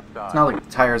strategy. It's not like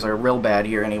the tires are real bad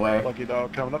here anyway. Lucky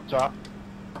dog coming up top.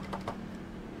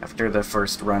 After the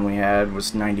first run we had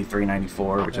was 93,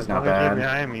 94, which is As not long as you're bad.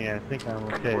 behind me, I think I'm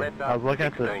okay. I was looking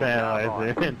at the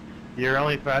analyzer, and you're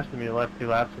only faster than me the last 2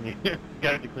 laps, and you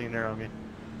got to clean air on me.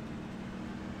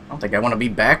 I don't think I want to be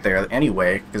back there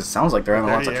anyway, because it sounds like they're having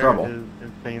lots of Dirty air trouble. is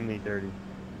insanely dirty.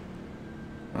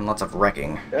 And lots of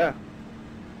wrecking. Yeah.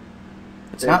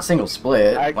 It's not single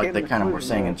split, I like can't they kind of were include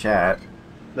saying in that. chat.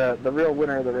 The real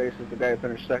winner of the race is the guy who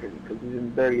finished second because he's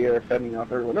in dirty air fending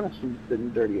off everyone else who's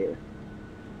in dirty air.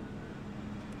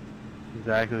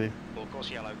 Exactly. Full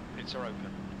course yellow. Pits are open.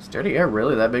 Is dirty air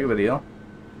really that big of a deal?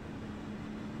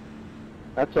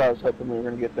 That's why I was hoping we were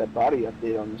going to get that body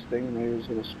update on this thing. Maybe it was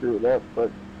going to screw it up, but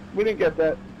we didn't get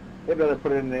that. They'd rather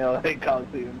put it in the LA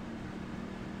Coliseum.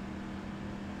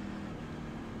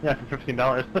 Yeah, for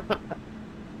 $15.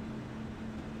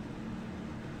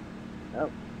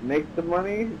 Well, make the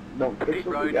money, don't fix Pit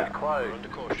what road we is got. We're closed. under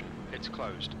caution. It's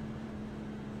closed.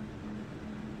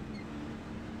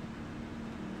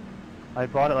 I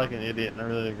bought it like an idiot, and I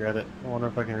really regret it. I wonder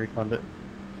if I can refund it.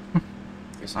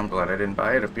 Guess I'm glad I didn't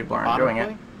buy it if people aren't enjoying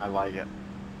it. I like it.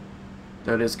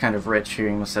 Though it is kind of rich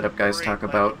hearing the setup guys talk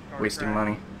about wasting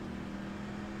money.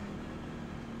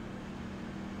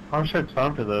 I'm sure it's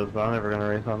fun for those, but I'm never going to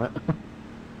race on it.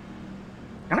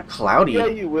 Kind of cloudy Yeah,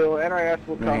 you will. NRS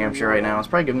will in New come. Hampshire right now. It's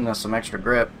probably giving us some extra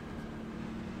grip.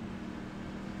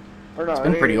 Or no, It's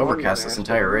been it pretty ain't one overcast winner, this so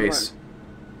entire we'll race.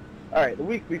 run. Alright, the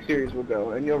week series will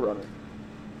go, and you'll run it.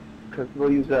 Because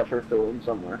we'll use that for a fill-in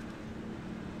somewhere.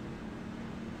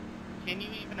 Can you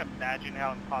even imagine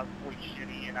how impossibly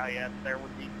shitty an IS there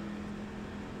would be?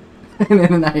 And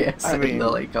then I I in mean- the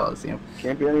LA Coliseum.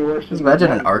 Can't be any worse Just than imagine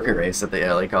that. an ARCA race at the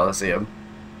LA Coliseum.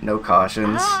 No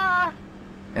cautions. Ah!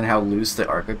 And how loose the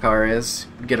ARCA car is.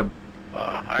 Get a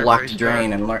blocked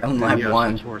drain and on lap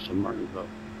 1. It's worth some money, though.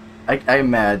 I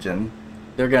imagine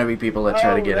there are going to be people that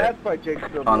try to get it that's why Jake's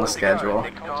still on the doing it. schedule.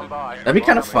 Next time by. That'd be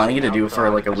kind of funny to do for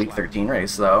like a week 13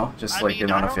 race though. Just I like mean,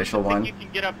 an unofficial I don't one. think you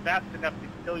can get up fast enough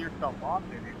to kill yourself off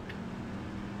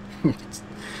in it.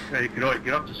 Yeah, you can always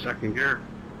get up to second gear.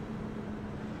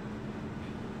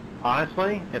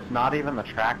 Honestly, it's not even the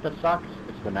track that sucks,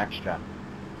 it's the next gen.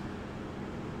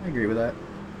 I agree with that.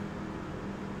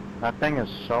 That thing is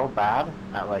so bad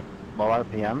at like low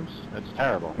RPMs, it's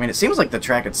terrible. I mean, it seems like the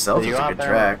track itself So you is a out good there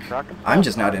track. with a truck and I'm stuff?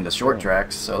 just not into short Yeah.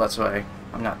 tracks, so that's why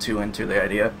I'm not too into the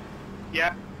idea.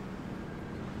 Yeah.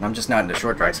 I'm just not into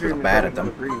short tracks because I'm Green bad is at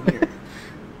them. green here.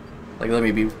 Like, let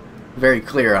me be very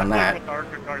clear on that. With the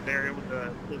ARCA car there, it was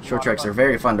a Short lot of tracks are fun.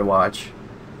 very fun to watch.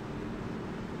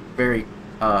 Very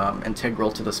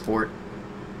integral to the sport,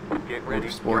 Get ready.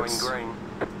 Motorsports. Going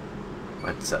green.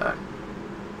 but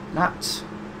not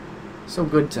so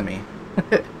good to me.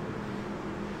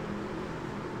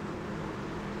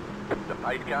 The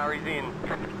pace car is in.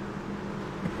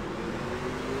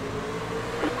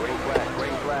 Green flag.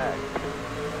 Green flag.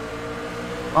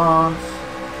 Off.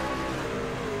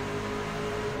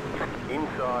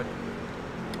 Inside.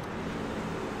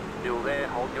 Still there.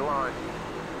 Hold your line.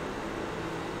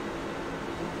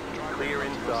 Clear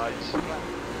inside.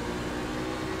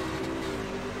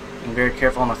 Being very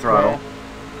careful on the throttle.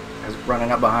 Guy's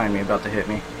running up behind me, about to hit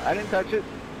me. I didn't touch it.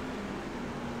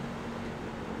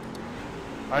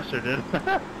 I sure did.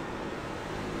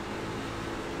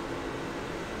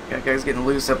 That guy's getting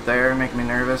loose up there, making me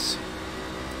nervous.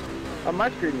 On my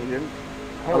screen you didn't.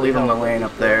 I'll leave him the lane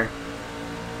up there.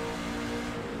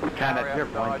 Kind of, you're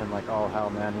blinking like, oh hell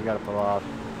man, we gotta pull off.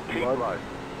 Keep low.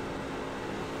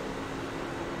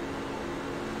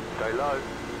 Stay low.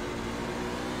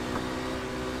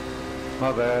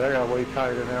 My bad, I got way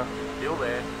tighter now. Still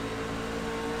there.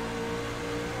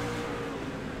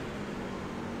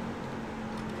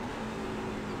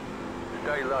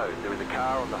 Stay low. There is a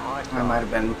car on the high side. I might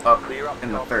have been up Clear up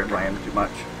in the top. third lane too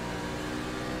much.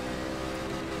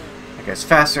 That guy's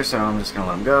faster, so I'm just gonna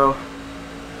let him go.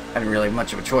 I didn't really have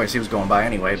much of a choice. He was going by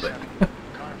anyway, but.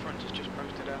 Car in front has just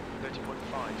posted out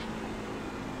 30.5.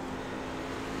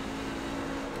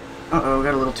 Uh-oh,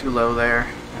 got a little too low there.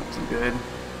 That wasn't good.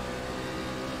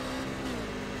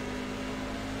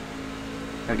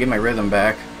 Gotta get my rhythm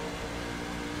back.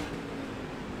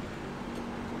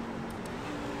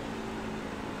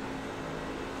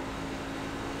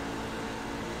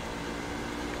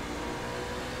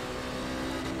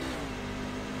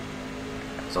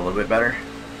 That's a little bit better.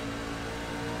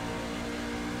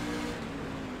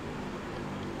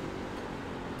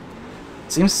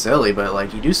 Seems silly, but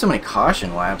like you do so many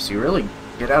caution laps, you really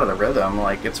get out of the rhythm.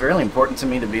 Like it's really important to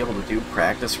me to be able to do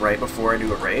practice right before I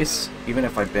do a race, even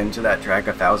if I've been to that track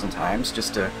 1,000 times,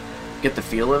 just to get the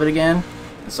feel of it again.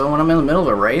 And so when I'm in the middle of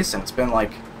a race and it's been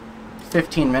like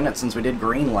 15 minutes since we did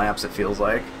green laps, it feels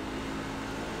like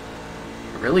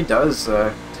it really does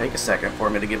take a second for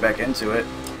me to get back into it.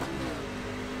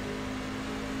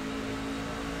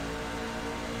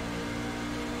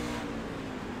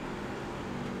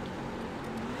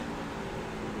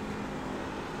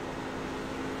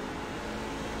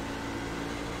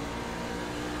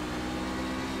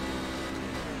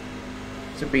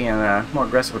 To being more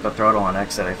aggressive with the throttle on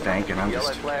exit, I think, and I'm Yellow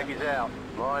just flag is out.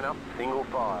 Line up, single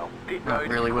file. Pit not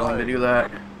road really is willing to closed. do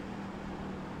that.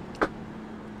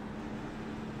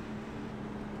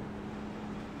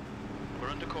 We're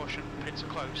under caution. Pits are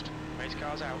closed. Race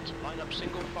cars out. Line up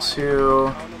single file.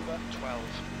 Two. Car number 12.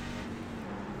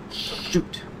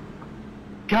 Shoot.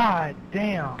 God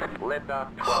damn. Leather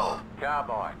 12.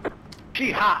 Carbide. Gee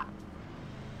ha.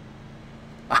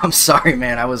 I'm sorry,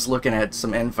 man. I was looking at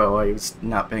some info. I was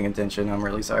not paying attention. I'm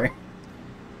really sorry.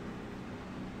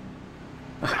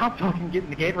 I'm fucking getting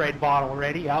the Gatorade bottle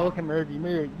ready. I look in the rearview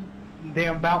mirror. You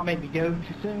damn about made me go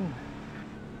too soon.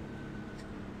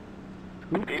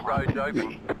 Pit road's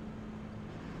open.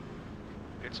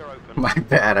 Pits are open. My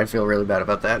bad. I feel really bad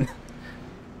about that.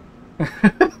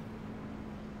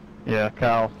 Yeah,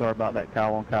 Kyle, sorry about that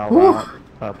Kyle on Kyle.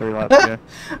 3 laps ago.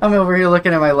 I'm over here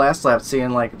looking at my last lap, seeing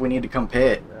like we need to come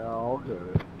pit. Yeah, all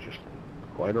good. Just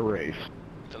quite a race.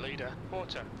 The leader,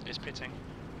 Porter, is pitting.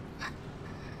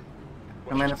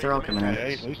 I mean, if they're all coming in.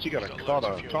 Hey, at least you got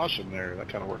a caution there. That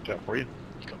kind of worked out for you.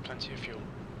 You've got plenty of fuel.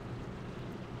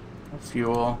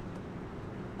 Fuel.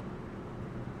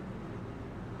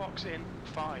 Box in.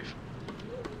 5,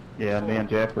 Yeah, me and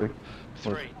Jeffrey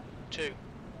 3, 2,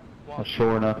 1. was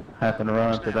sure enough having to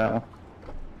run for that one.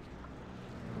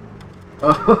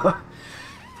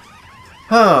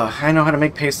 Oh, I know how to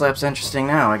make pace laps interesting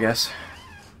now, I guess.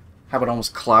 How about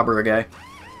almost clobber a guy?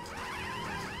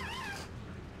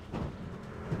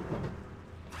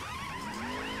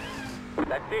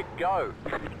 That's it, go.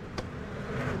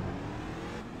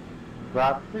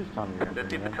 Rob, please tell me you're That's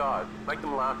doing it for it. tires. Make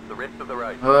them last the rest of the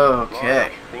race. Okay. Line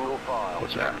up, single file.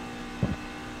 What's that?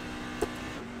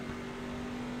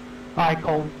 Alright,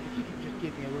 Cole, if you could just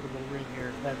give me a little bit of ring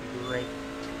here, that'd be great.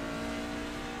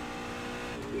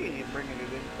 You ain't bringing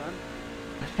it in, son.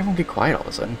 Why did everyone get quiet all of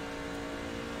a sudden?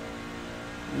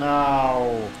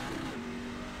 No.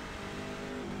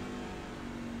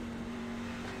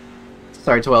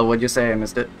 Sorry, 12, what'd you say? I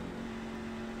missed it.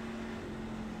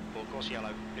 Full course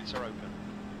yellow. Pits are open.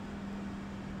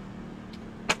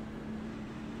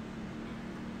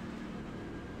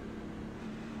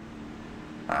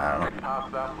 I don't know.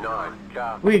 Half up 9.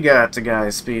 Car. We got the guy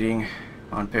speeding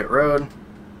on pit road.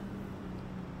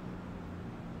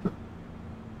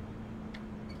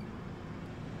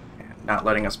 Not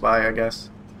letting us by, I guess.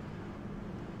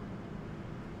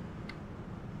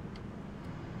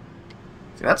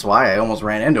 See, that's why I almost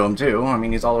ran into him, too. I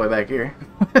mean, he's all the way back here.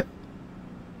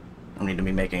 Don't need to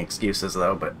be making excuses,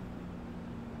 though, but...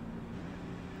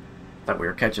 thought we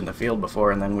were catching the field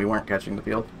before, and then we weren't catching the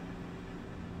field.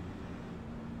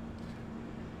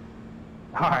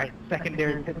 Alright,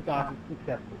 secondary pit stop is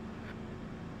successful.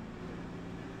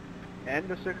 And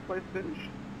a 6th place finish.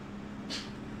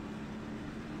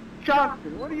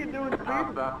 Johnston, what are you doing, Steve?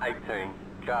 After 18.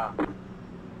 Car.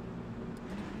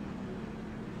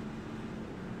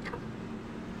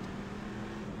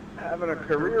 Having a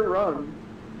career run.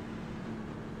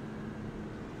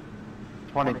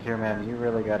 22, man, you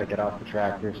really got to get off the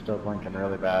track. You're still blinking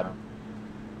really bad.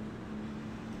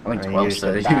 I think I mean, 12 you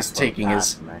said should he was back taking foot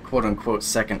his fast, man. quote-unquote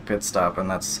second pit stop, and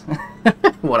that's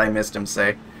what I missed him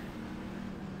say.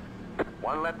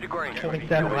 1 lap to green.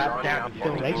 27 laps down,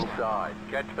 still racing. Inside.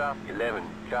 Catch up. 11.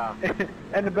 Car.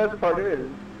 And the best part is,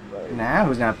 like, Now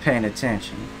who's not paying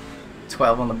attention?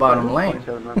 12 on the bottom lane.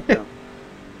 27 laps down.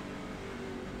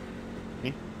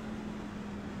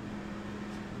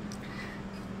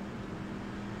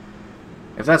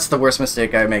 If that's the worst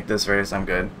mistake I make this race, I'm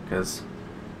good, because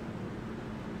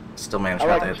still managed I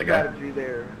not like to the hit the guy. strategy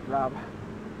there, Rob.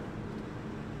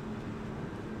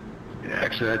 Yeah,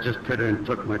 actually, I just put in and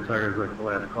took my tires like the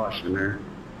last caution there.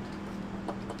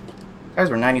 Guys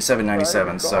were 97,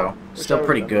 97, so still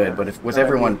pretty good, but if with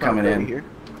everyone coming in,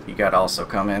 you gotta also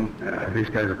come in. These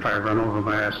guys will probably run over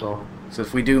my asshole. So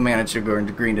if we do manage to go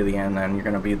into green to the end, then you're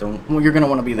gonna be the you're gonna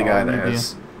want to be the guy that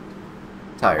has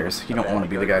tires. You don't want to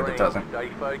be the guy that doesn't. Stay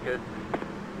focused.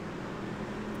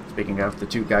 Speaking of, the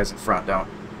two guys in front don't.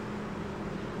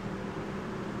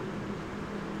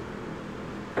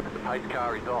 The pace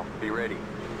car is off. Be ready.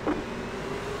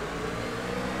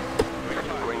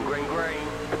 Green, green, green.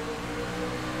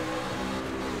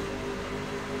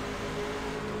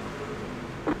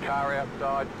 Car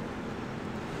outside.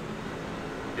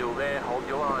 Still there. Hold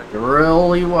your line.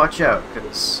 Really watch out,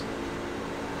 because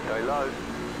Go low.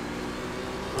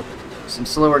 some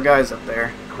slower guys up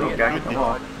there. Oh, guy hit the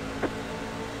wall.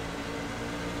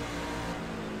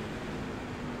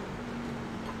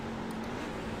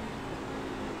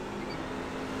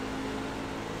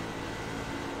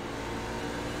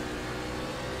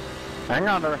 Hang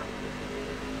on there.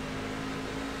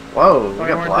 Whoa, we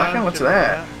got blocking? What's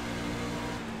that?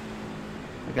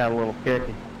 I got a little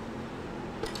kicky.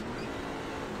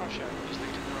 Crash out, just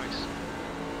leading the race.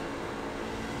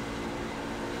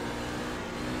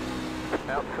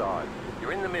 Outside.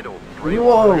 You're in the middle.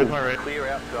 Whoa! Clear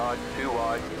outside. Too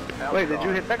wide. Outside. Wait, did you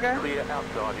hit that guy? Clear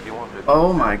outside if you want it.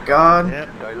 Oh my god. Yep.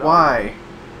 Go low. Why?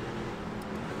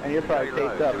 And you're probably Stay low.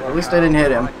 taped up. Do it At least I didn't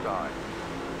hit him. right side.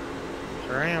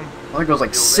 Sure am. Well, there goes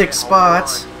like Still 6 there, hold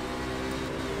spots.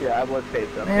 Yeah, I was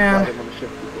taped up. Man. I didn't want to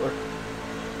shift before.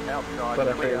 Outside. But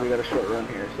I clear. figured we got a short run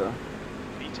here, so.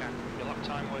 V10, your lap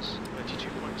time was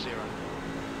 32.0.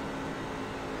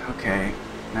 Okay,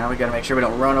 now we gotta make sure we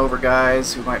don't run over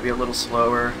guys who might be a little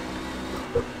slower.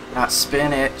 Not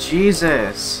spin it.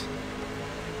 Jesus!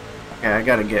 Okay, I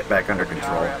gotta get back under Car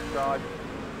control. outside.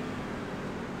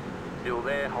 Still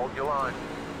there. Hold your line.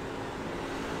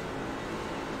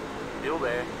 Still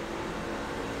there.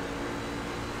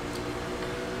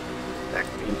 Back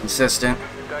to being consistent.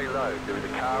 Stay low. There is a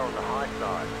car on the high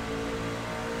side.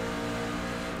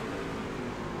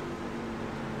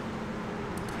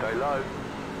 Stay low.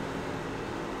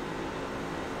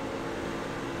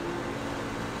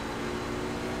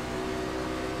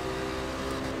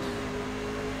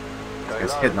 Stay He's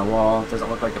low. hitting the wall. Doesn't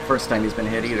look like the first time he's been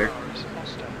hit either. Car is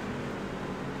Foster.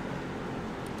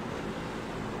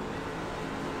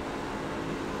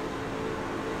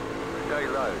 Stay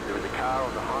low. There is a car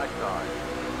on the high side.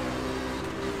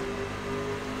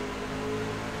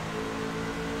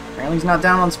 Apparently he's not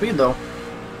down on speed though.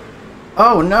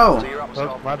 Oh no! Clear up Oops,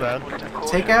 top. my bad.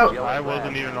 Take out. Yellow I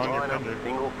wasn't flag. even on your Line up, fender.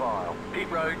 Single file. Pit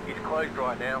road is closed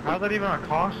right now. How's that even a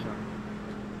caution?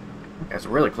 That's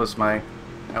really close to my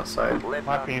outside. Left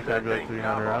My up ping's gotta go 13. 300.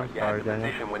 Car I'm right. You sorry, have the Daniel.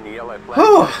 position when the yellow flag Whew.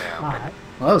 goes down. Alright.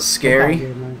 Well, that was scary.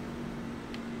 Good, man.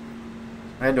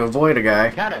 I had to avoid a guy.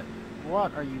 Kenneth,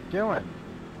 what are you doing?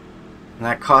 And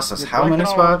that cost us You're how many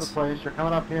blinking all over the spots? place. You're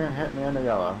coming up here and hitting me in the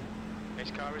yellow.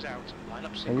 His car is out. Line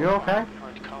up Are single you okay? file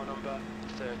behind car number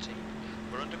 13.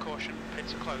 We're under caution.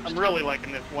 Pits are closed. I'm really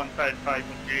liking this one-side fight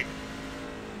with Jake.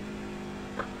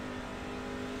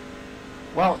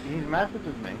 Well, he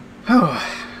messages me.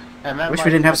 And then Wish like,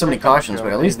 we didn't have so the many pickup cautions, but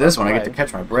shows at least me this one I get to right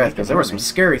catch my away. breath, He because can there were hear some me.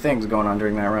 scary things going on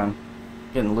during that run.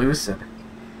 Getting loose and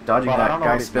dodging But I that don't know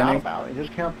guy what he's mad spinning. about. He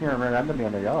just came up here and rear-ended me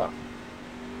in the yellow.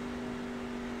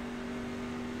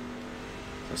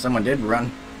 So someone did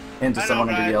run into I know, someone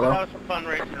under guys, the but yellow. that was some fun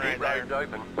racing right Pit there. road's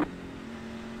open.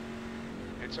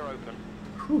 Pits are open.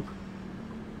 Whew.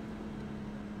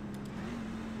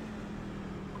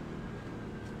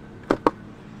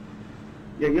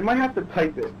 Yeah, you might have to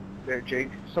type it there, Jake.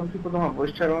 Some people don't have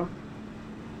voice chat on.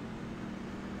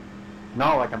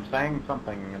 No, like I'm saying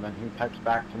something, and then he types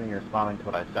back to me responding to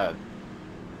what I said.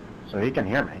 So he can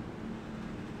hear me.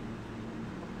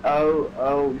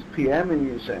 Oh, he's PMing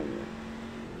you saying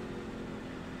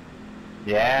it.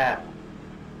 Yeah.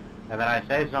 And then I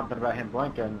say something about him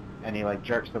blinking, and he like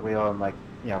jerks the wheel and like,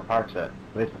 parks it.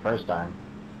 At least the first time.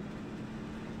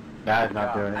 Now he's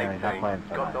not doing it, he's not playing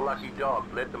for Got the that. lucky dog.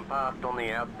 Let them past on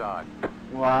the outside.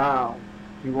 Wow.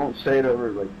 He won't say it over,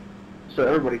 like, so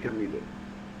everybody can read it.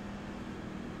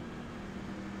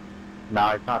 No,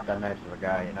 he's not that nice of a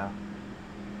guy,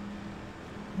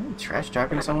 Ooh, trash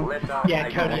talking someone. Yeah,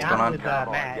 Cody, What's going I'm on? with You Matt.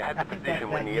 had I the think position that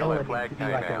when the yellow yellow needs flag to be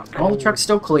came like out. a Well, the truck's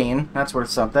still clean. That's worth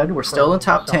something. We're still in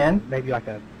top 10. Maybe like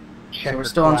a So checkered we're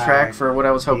still on track flag for what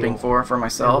I was hoping deal. for It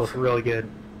myself. looks really good.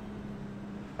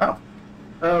 Oh,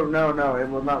 Oh, no, it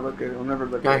will not look good. It will never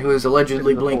look guy good. who is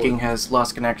allegedly In the blinking forward. has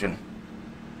lost connection.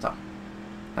 So,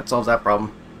 that solves that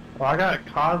problem. Well, I got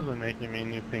Cosmo making me a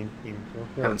new paint scheme.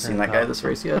 So Haven't seen that guy this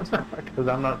race yet. Because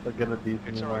I'm not so good at these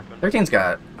It's anymore. open. 13's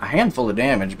got a handful of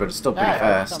damage, but it's still pretty Yeah, I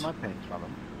fast. got my paints from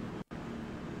him.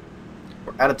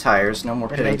 We're out of tires, no more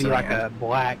And pitting maybe to the like end. a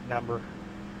black number.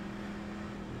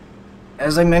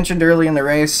 As I mentioned early in the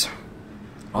race,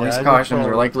 all Yeah, these I just cautions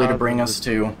saw are likely to Cosmo bring us just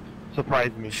to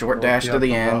Surprised me. short We'll dash see to how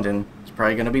the it comes end, out. and it's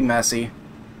probably going to be messy.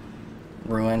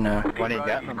 Ruin, When he Pit got road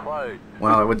them. is closed.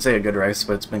 well, I would say a good race,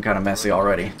 but it's been kind of messy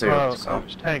already, too. Well, So,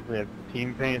 technically it's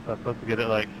team paint, so I'm supposed to get it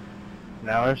like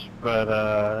nowish, but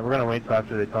we're gonna wait till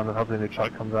after they tell me. Hopefully the new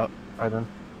truck comes out by then.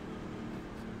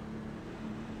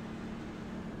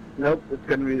 Nope, it's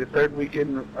going to be the third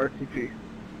weekend of RTP.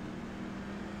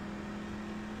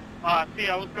 See,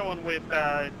 I was going with,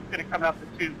 it's going to come out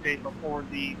the Tuesday before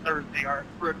the Thursday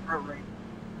road race.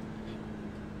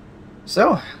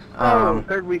 so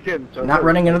Third weekend. So not third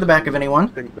running into the back of weekend.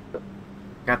 anyone.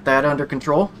 Got that under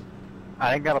control.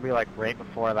 I think that'll be like right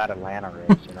before that Atlanta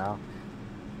race,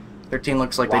 13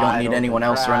 looks like they don't Wide need open anyone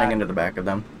else track. running into the back of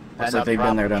them. Looks End like up they've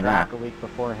been there, dropping done track that. a week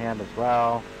beforehand as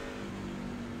well.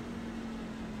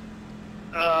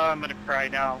 I'm going to cry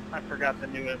now. I forgot the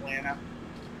new Atlanta.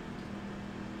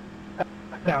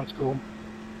 Sounds cool.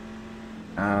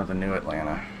 The new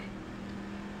Atlanta.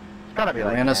 It's gotta be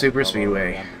like Atlanta Super Nashville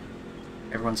Speedway. again.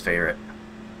 Everyone's favorite.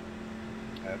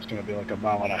 That's going to be like a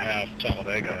mile and a half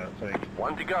Talladega, I think.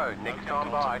 One to go. Next time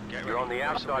by. Get You're on ready. the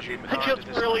outside this I time. just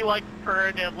really like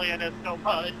current Atlanta so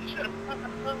much.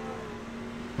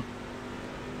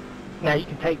 Now you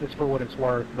can take this for what it's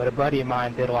worth, but a buddy of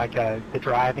mine did like the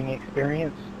driving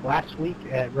experience last week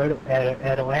at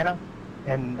Atlanta,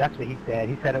 and that's what he said.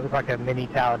 He said it was like a mini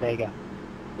Talladega.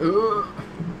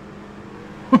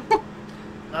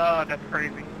 Oh, that's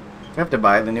crazy. If I have to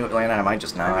buy the new Atlanta, I might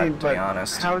just not, I mean, to but be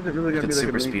honest. how is it really going to If be it's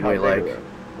like a super mini speedway Talladega, like,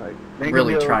 though? Like, they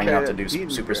really can be trying okay not to at do Eden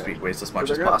super Track. speedways as So much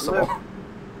they're as gonna possible. lift-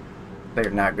 They're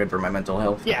not good for my mental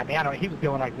health. Yeah, I mean, I don't. He was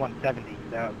going like 170,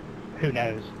 so who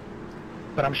knows?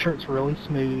 But I'm sure it's really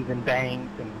smooth and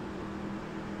banked, and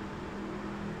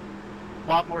A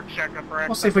lot more checkup racks.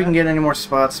 We'll see if we can get any more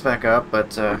spots back up,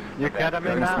 but You get him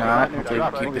in if now. not, New hopefully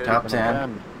truck, we'll keep we'll the get top him 10.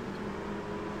 again.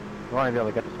 We want to be able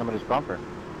to get to somebody's bumper.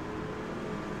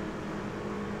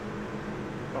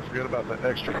 Don't forget about that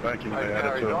extra banking they Hey, added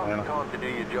carry to on. Atlanta. Time to do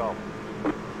your job.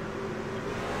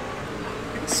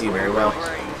 Can't see very well.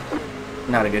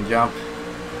 Not a good jump.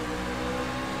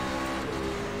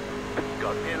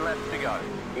 Got 10 laps to go.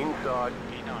 Inside.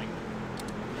 P9.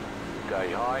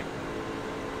 Stay high.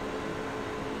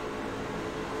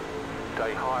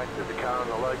 Stay high. There's a car on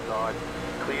the low side.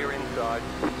 Clear inside.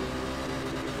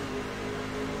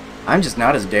 I'm just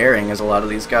not as daring as a lot of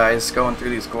these guys going through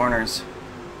these corners.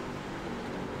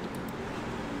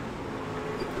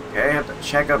 Okay, I have to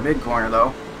check up mid corner though.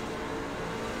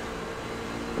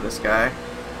 For this guy.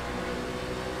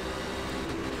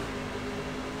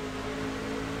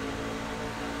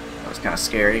 That was kind of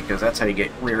scary because that's how you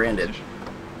get rear-ended.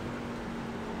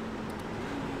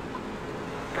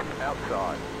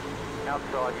 Outside.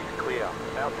 Outside is clear.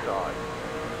 Outside.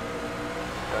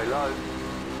 Stay low.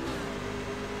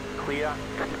 Clear.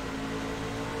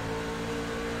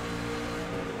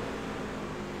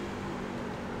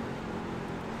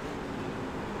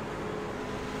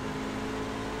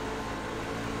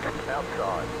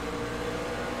 Outside.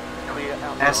 Clear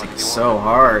outside. Passing if you so want.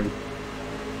 hard.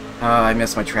 I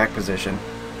missed my track position.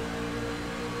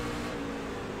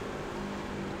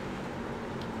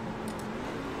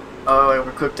 Oh, I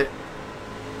overcooked it.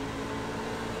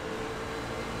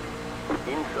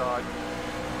 Inside.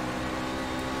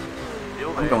 Still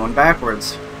I'm there. going backwards.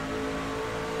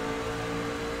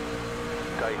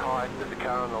 Stay high. There's a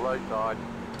car on the low side.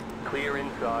 Clear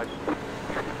inside.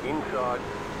 Inside.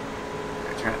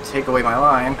 They're trying to take away my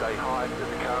line. Stay high.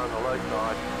 There's a car on the low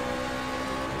side.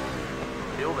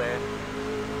 Still there.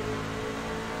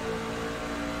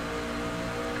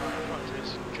 Car in front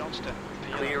is faster.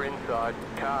 The Clear inside.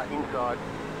 Car inside.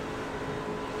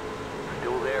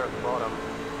 Still there at the bottom.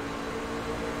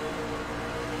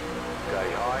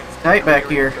 Stay high. Tight back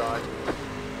Clear here. inside.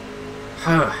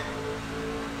 Huh.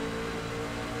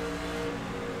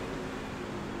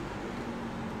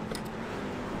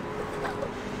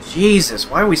 Jesus,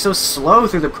 why are we so slow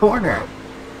through the corner?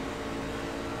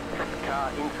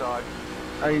 Car inside.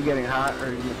 Are you getting hot or are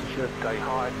you missing shift? Stay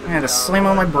high. I had to slam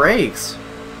on my brakes.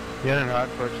 Yeah, no,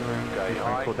 unfortunately. Okay, He's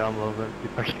alright. pulled down a little bit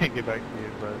before I can't get back to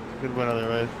you, but good win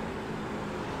otherwise.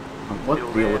 What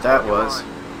the deal with that was?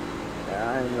 Yeah,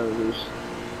 I know loose.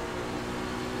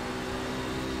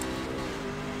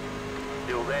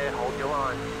 Still there. Hold your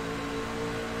line.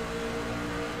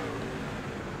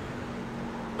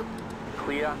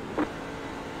 Clear.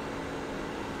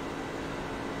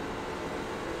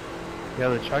 Yeah,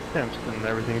 the truck temps and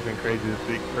everything's been crazy this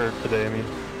week, or today, I mean.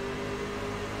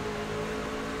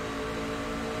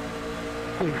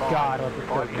 Please God, let this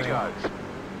go 5 to green. go.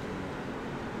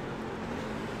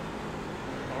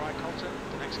 Alright, Colton,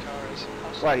 the next car is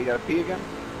us. Why, you gotta pee again?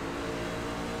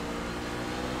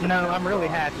 No, I'm really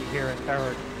happy here at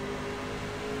third.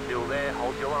 Still there.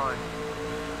 Hold your line.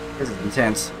 This is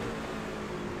intense.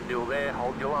 Still there.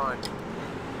 Hold your line.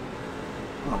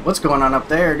 Oh, what's going on up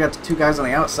there? Got the two guys on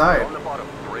the outside. On the bottom.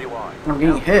 3 wide. I'm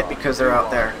getting hit because they're out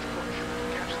there.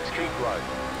 Keep low.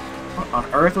 What on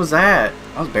earth was that?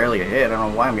 That was barely a hit. I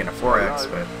don't know why I'm getting a 4X,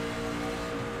 but...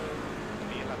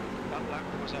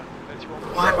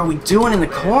 What are we doing in the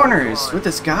corners with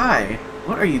this guy?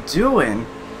 What are you doing?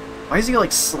 Why is he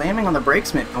like slamming on the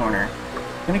brakes mid-corner?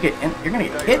 You're gonna get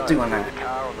hit doing that. The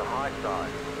car on the high side.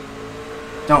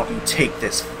 Don't you take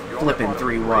this flipping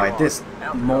 3 wide. This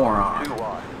moron. 2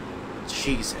 wide.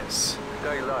 Jesus.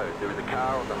 Stay low. There is a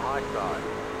car on the high side.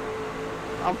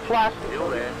 I'm flashing. Still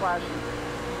there. Flashing.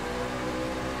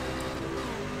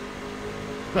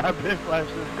 I've been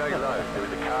flashing. Stay low. There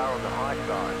is a car on the high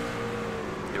side.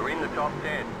 You're in the top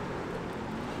 10.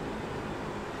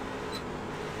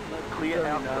 Clear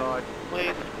outside.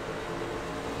 Please.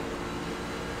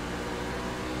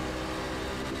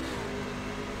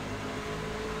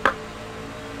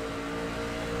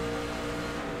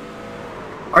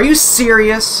 Are you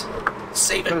serious?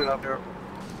 Save Put it. it up there.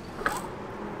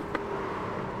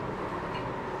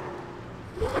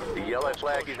 The yellow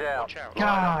flag is out.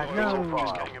 God, no.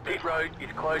 Pit road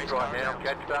is closed right now.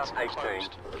 Catch start 18.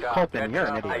 Car, Colton, catch you're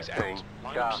an start idiot. 18.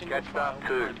 Car, catch start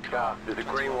 2. Car, there's a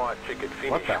green white ticket.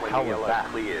 Finish What the when hell the was yellow that?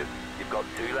 clears. You've got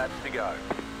 2 laps to go.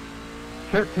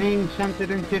 13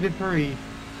 centered and kitted 3. You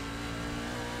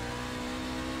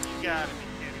gotta be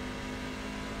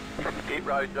kidding. Pit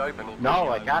road's open. No,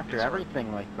 like after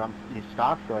everything, like he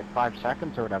stopped for like 5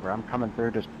 seconds or whatever. I'm coming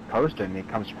through just coasting, and he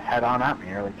comes head on at me,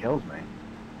 nearly kills me.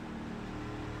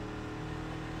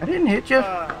 I didn't hit you.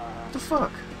 What the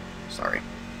fuck? Sorry.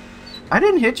 I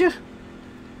didn't hit you.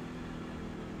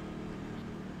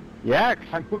 Yeah, 'cause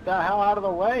I moved the hell out of the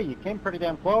way. You came pretty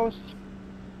damn close.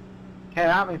 Came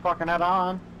at me fucking head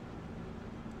on.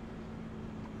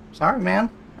 Sorry, man.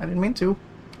 I didn't mean to.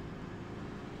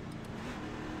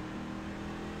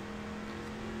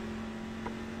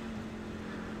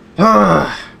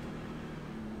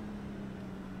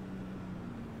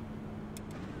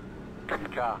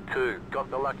 Car 2, got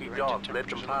the lucky dog. Let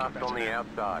them pass on the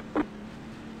outside.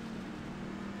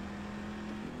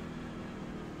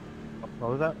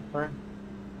 What was that? Sorry?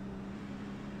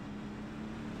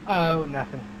 Oh,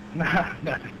 nothing.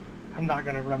 Nothing. I'm not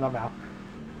gonna run my mouth.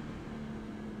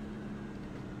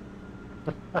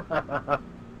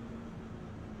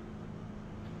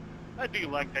 I do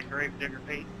like that grave digger,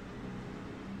 Pete.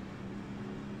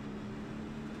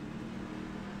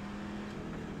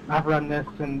 I've run this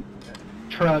in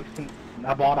trucks since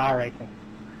I bought iRacing.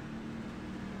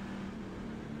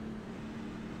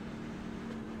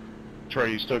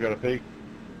 Trey, you still got to pee?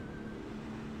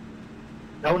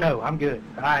 Oh no, I'm good.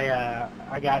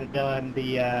 I got it done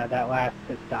that last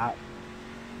pit stop.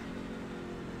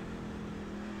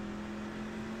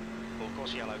 Of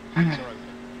course, yellow. Pits are open.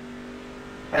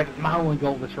 That's my only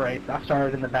goal this race. I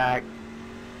started in the back.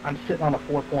 I'm sitting on a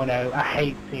 4.0. I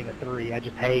hate seeing a 3. I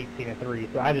just hate seeing a 3.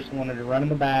 So I just wanted to run in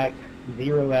the back,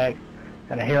 0x,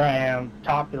 and here I am,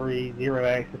 top 3,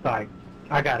 0x. It's like,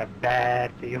 I got a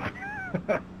bad feeling.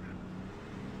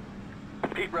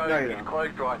 Pit road is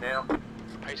closed right now.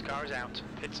 Pace car is out.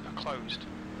 Pits are closed.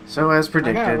 So as I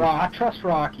predicted, trust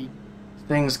Rocky.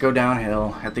 things go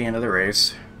downhill at the end of the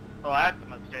race. Oh, that's a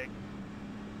mistake.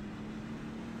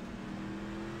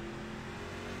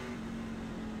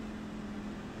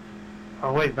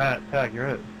 Oh wait, Matt, Tag, you're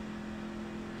it.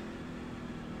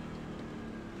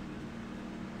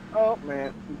 Oh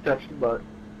man, you touched the butt.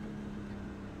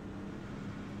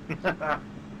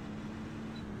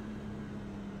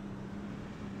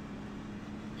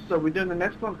 So we doing the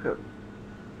next one, Cody?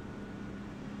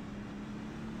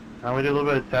 We do a little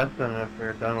bit of testing, and if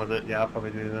we're done with it, yeah, I'll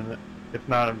probably do it. If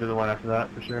not, I'll do the one after that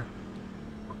for sure.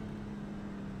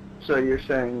 So you're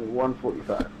saying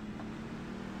 145?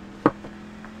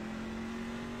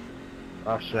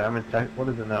 Oh shit, I'm in tech. What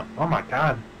is it now? Oh my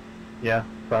god. Yeah,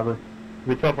 probably.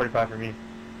 It'll be 12:45 for me.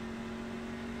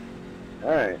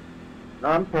 All right.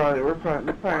 We're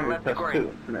probably gonna Left the test green.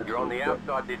 two for next You're on week, the but-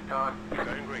 outside this time.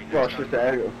 Going green. Well, it's just to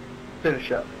go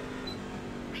finish up.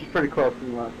 Which is pretty close to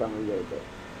the last time we did it.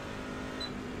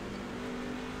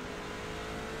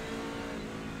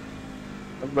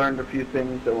 I've learned a few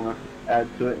things I want to add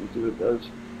to it and see what it does.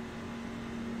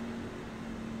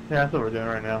 Yeah, that's what we're doing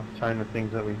right now. Trying the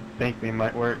things that we think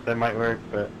might work, but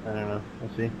I don't know.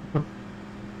 We'll see.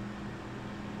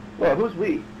 Well, who's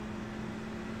we?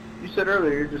 You said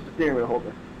earlier you're just a steering wheel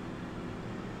holder.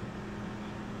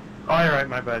 Oh, you're right.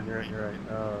 My bad. You're right.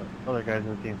 Other guys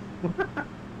in the team.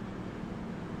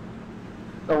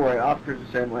 Don't worry, Oscar's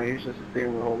the same way. He's just a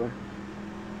steering wheel holder.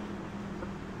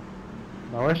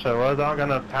 I wish I was. I don't got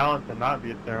enough talent to not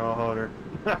be a steering wheel holder.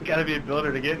 I gotta be a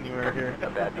builder to get anywhere here.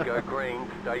 About to go green.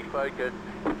 Stay focused.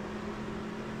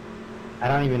 I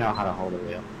don't even know how to hold a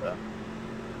wheel, so.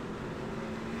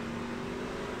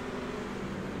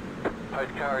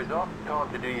 Post car is off.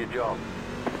 Time to do your job.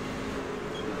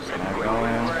 Now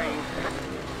going.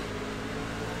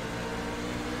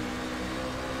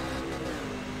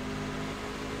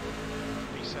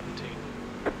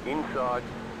 B17. Inside.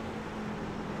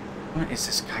 What is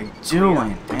this guy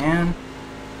doing, man?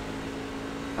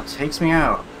 That takes me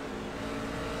out.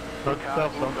 Look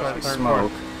yourself, don't try to turn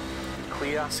Smoke.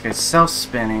 Clear. This guy's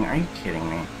self-spinning. Are you kidding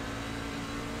me?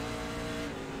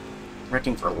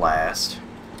 Wrecking for last.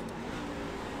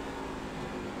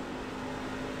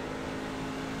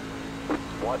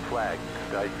 White flag.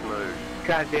 Stay smooth.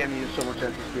 God damn, you use so much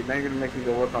entry speed. Now you're gonna make me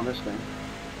go work on this thing.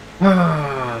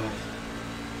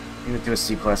 You would do a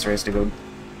C-class race to go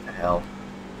to hell.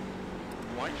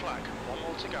 White flag. One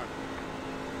more to go.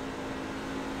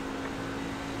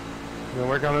 You've been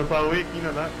working on this all week, you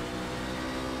know that.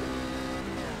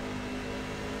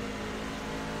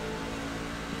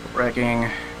 Wrecking.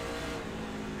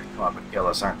 Come on, but kill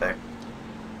us, aren't they?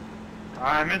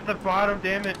 I missed the bottom,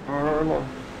 damn it. Oh,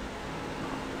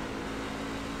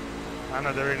 I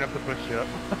know they're ready enough to push you up.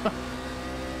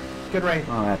 Good race.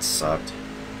 Oh, that sucked.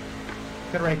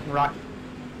 Good racing, Rocky.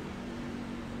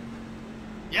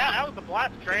 Yeah, that was a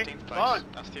blast, Trey. 15th place. Fun.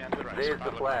 That's the end of the race. There's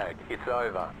the flag. It's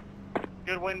over.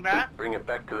 Good win back. Bring it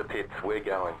back to the pits. We're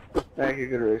going. thank you,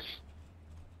 good race.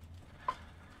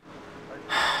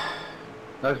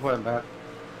 Nice one, Matt.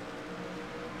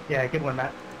 Yeah, good one,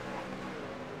 Matt.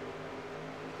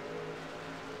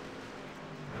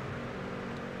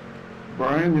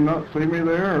 Brian, you not see me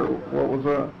there, or what was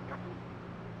that?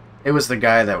 It was the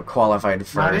guy that qualified I didn't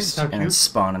first touch and you. it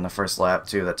spun in the first lap,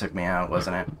 too, that took me out,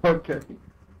 wasn't it? Okay.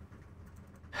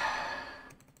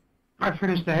 I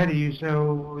finished ahead of you,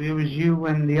 so it was you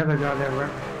and the other guy that were.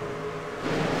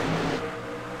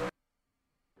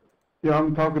 Yeah,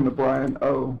 I'm talking to Brian.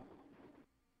 Oh.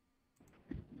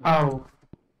 Oh,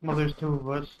 well, there's two of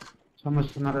us. So I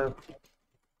must have not have.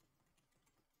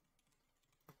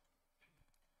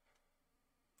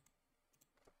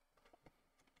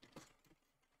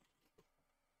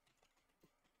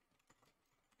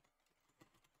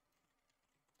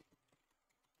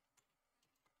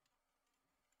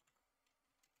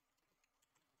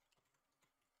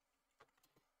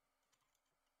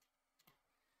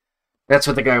 That's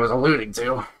what the guy was alluding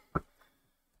to.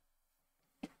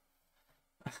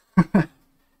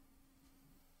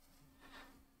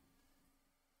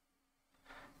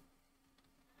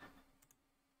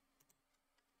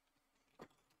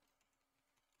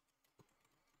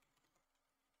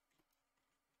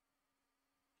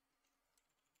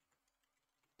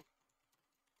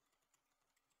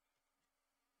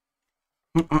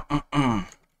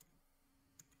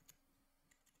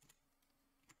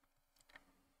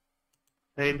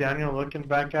 Hey Daniel, looking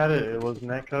back at it, it was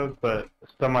netcode, but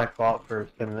it's still my fault for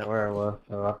sending it where I was,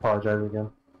 so I apologize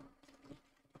again.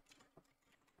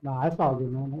 No, it's all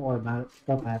good, man. Don't worry about it.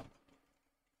 Stuff happens.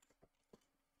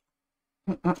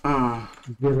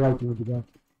 Good racing with you guys.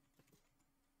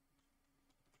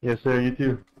 Yes sir, you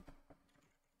too.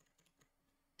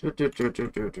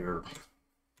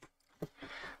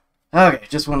 Okay,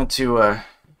 just wanted to,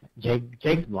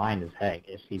 Jake's blind as heck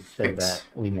if he said that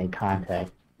we made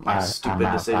contact. my on stupid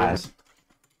outside. decisions.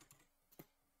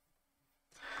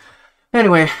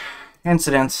 Anyway,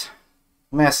 incident.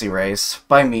 Messy race.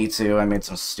 By me, too. I made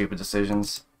some stupid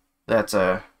decisions. That,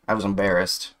 I was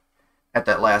embarrassed at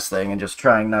that last thing and just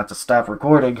trying not to stop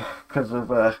recording because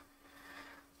of,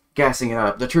 gassing it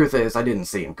up. The truth is, I didn't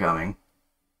see him coming.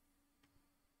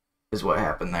 Is what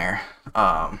happened there.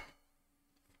 The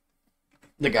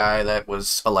guy that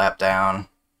was a lap down,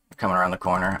 coming around the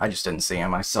corner, I just didn't see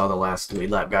him. I saw the last lead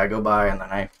lap guy go by, and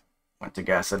then I went to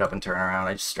gas it up and turn around.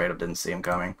 I just straight up didn't see him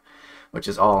coming, which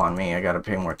is all on me. I gotta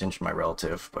pay more attention to my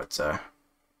relative, but,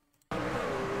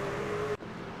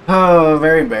 oh,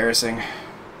 very embarrassing.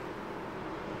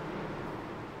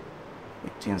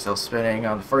 18 self-spinning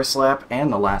on the first lap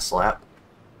and the last lap.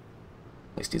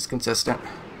 At least he's consistent.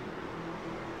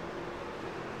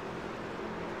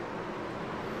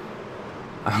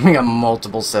 We got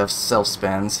multiple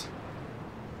self-spins.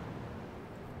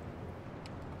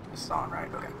 This is on,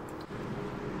 right? Okay.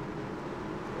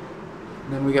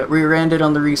 And then we got rear-ended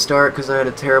on the restart because I had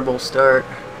a terrible start.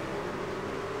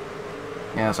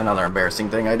 Yeah, that's another embarrassing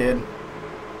thing I did.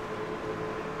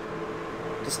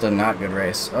 Just a not good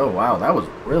race. Oh, wow, that was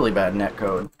really bad net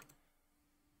code.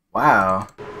 Wow.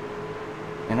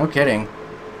 Yeah, no kidding.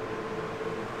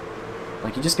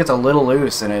 Like, he just gets a little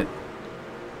loose and it...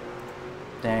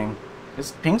 Dang.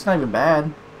 This ping's not even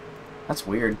bad. That's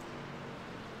weird.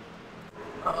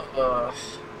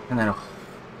 And then it'll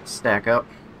stack up.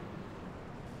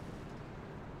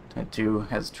 Type 2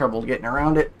 has trouble getting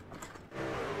around it.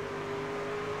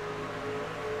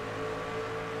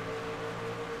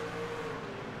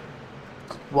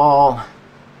 Wall.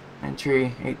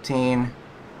 Entry, 18.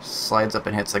 Slides up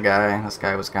and hits the guy. This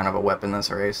guy was kind of a weapon this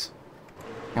race.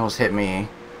 He almost hit me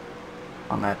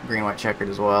on that green-white checkered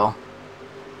as well.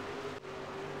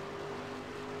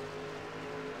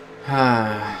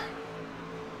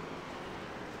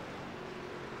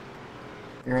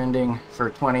 You're ending for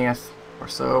 20th or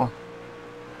so.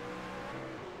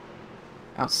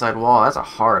 Outside wall. That's a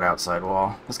hard outside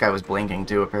wall. This guy was blinking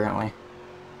too, apparently.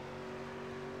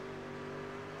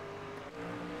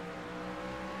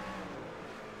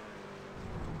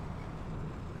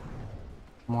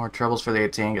 More troubles for the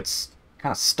 18. Gets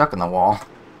kind of stuck in the wall.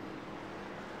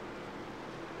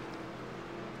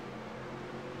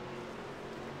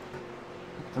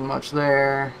 Nothing much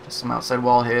there. Just some outside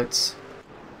wall hits.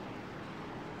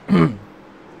 More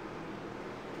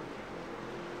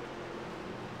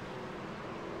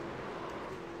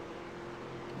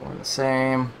the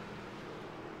same.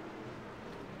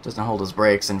 Doesn't hold his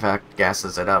brakes. In fact,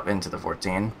 gasses it up into the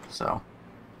 14. So,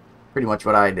 pretty much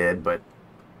what I did, but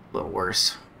a little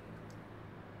worse.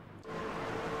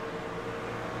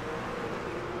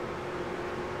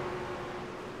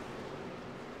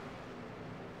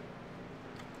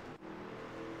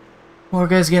 More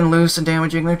guys getting loose and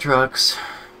damaging their trucks.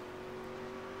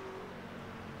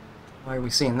 Why are we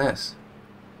seeing this?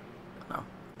 I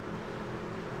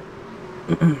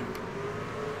don't know.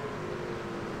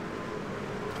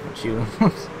 Don't you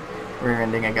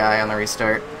rear-ending a guy on the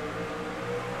restart.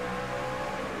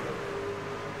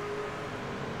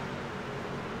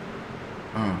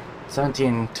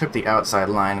 17 took the outside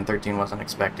line and 13 wasn't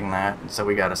expecting that, so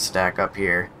we got a stack up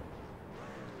here.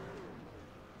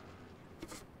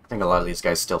 I think a lot of these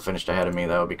guys still finished ahead of me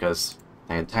though because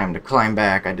they had time to climb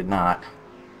back. I did not.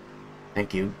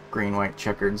 Thank you, green-white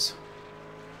checkers.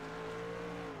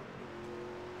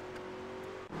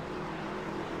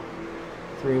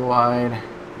 Three wide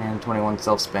and 21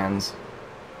 self-spins.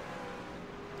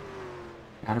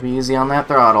 Gotta be easy on that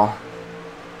throttle.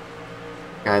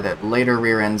 Guy that later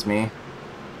rear-ends me.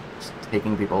 Just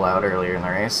taking people out earlier in the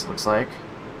race, looks like.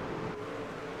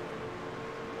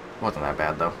 Wasn't that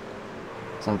bad though.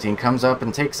 17 comes up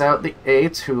and takes out the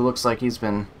 8, who looks like he's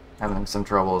been having some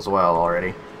trouble as well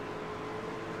already.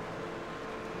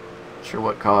 Not sure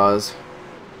what cause.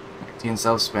 19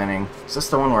 self-spinning. Is this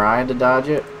the one where I had to dodge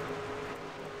it?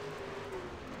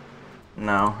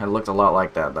 No, it looked a lot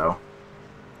like that though.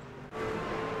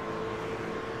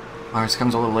 Lars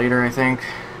comes a little later, I think.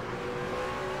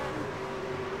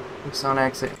 Looks on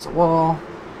exit, it's a wall.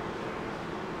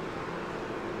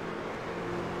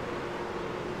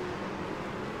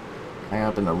 Guy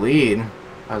up in the lead,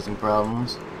 causing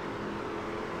problems.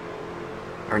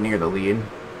 Or near the lead.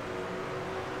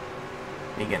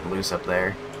 He getting loose up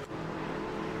there.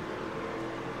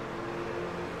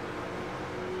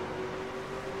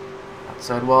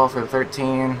 Outside wall for the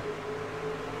 13.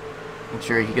 Make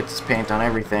sure he gets his paint on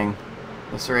everything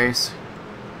this race.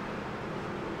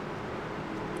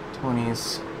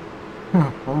 20s.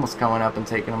 Almost coming up and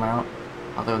taking him out.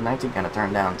 Although 19 kind of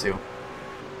turned down too.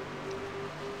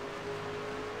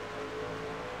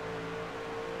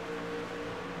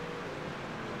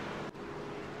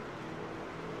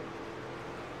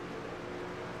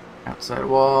 Outside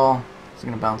wall. Is he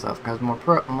gonna bounce off? Cause more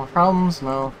problems?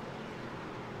 No.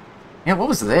 Yeah, what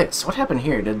was this? What happened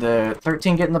here? Did the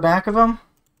 13 get in the back of him?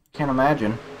 Can't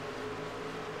imagine.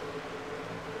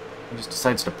 He just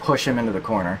decides to push him into the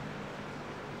corner.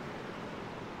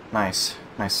 Nice.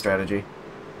 Nice strategy.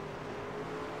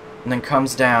 And then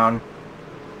comes down.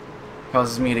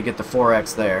 Causes me to get the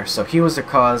 4X there. So he was the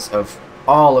cause of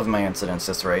all of my incidents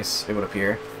this race, it would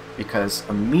appear. Because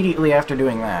immediately after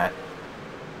doing that,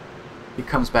 he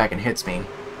comes back and hits me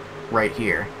right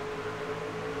here.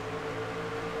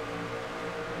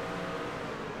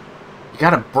 You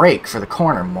gotta brake for the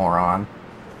corner, moron.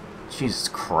 Jesus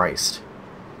Christ.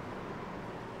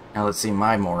 Now let's see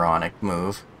my moronic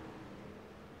move.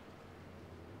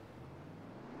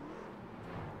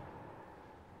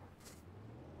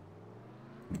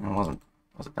 It wasn't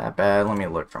that bad. Let me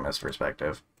look from his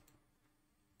perspective.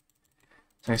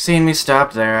 So he's seen me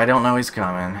stop there. I don't know he's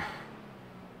coming.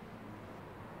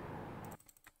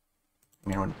 I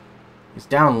mean, when he's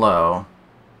down low,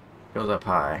 goes up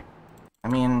high. I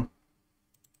mean,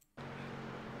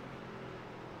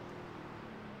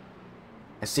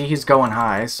 I see he's going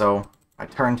high, so I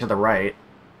turn to the right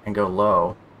and go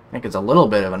low. I think it's a little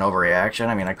bit of an overreaction.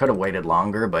 I mean, I could have waited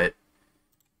longer, but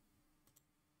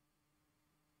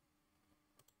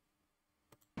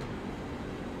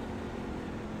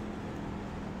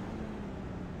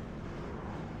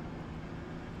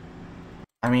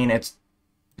I mean, it's...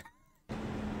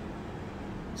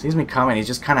 Sees me coming, he's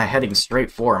just kind of heading straight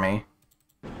for me.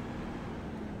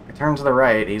 I turn to the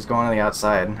right, he's going to the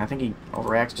outside. I think he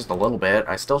overreacts just a little bit.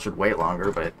 I still should wait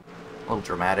longer, but a little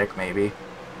dramatic, maybe.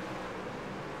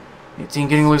 18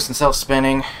 getting loose and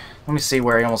self-spinning. Let me see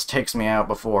where he almost takes me out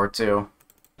before, too.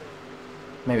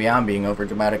 Maybe I'm being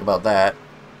over-dramatic about that.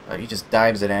 But he just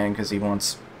dives it in because he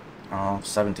wants, oh,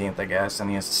 17th, I guess, and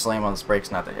he has to slam on his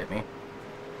brakes not to hit me.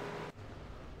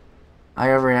 I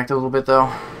overreacted a little bit,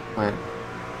 though, but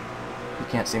you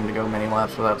can't seem to go many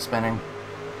laps without spinning.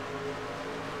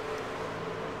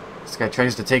 This guy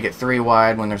tries to take it 3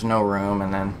 wide when there's no room,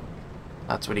 and then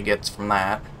that's what he gets from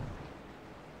that.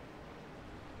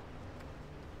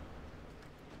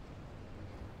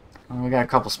 We got a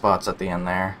couple spots at the end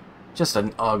there. Just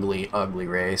an ugly, ugly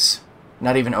race.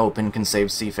 Not even Open can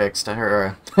save C-Fixed,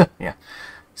 or, yeah,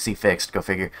 C-Fixed, go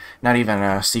figure. Not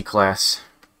even C-Class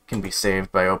can be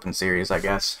saved by Open Series, I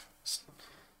guess.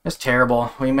 It's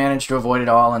terrible. We managed to avoid it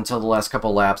all until the last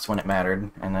couple laps when it mattered,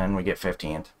 and then we get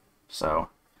 15th. So,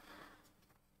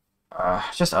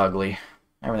 just ugly.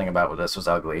 Everything about this was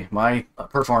ugly. My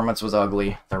performance was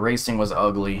ugly. The racing was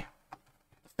ugly.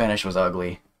 The finish was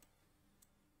ugly.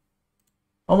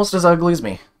 Almost as ugly as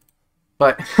me.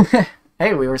 But,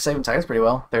 hey, we were saving tires pretty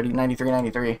well. 30, 93,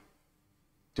 93.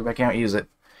 Too bad I can't use it.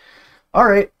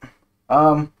 Alright.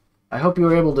 I hope you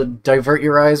were able to divert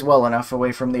your eyes well enough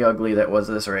away from the ugly that was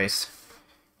this race.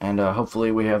 And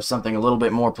hopefully we have something a little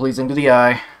bit more pleasing to the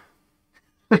eye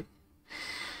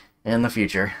in the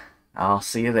future. I'll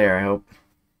see you there, I hope.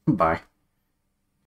 Bye.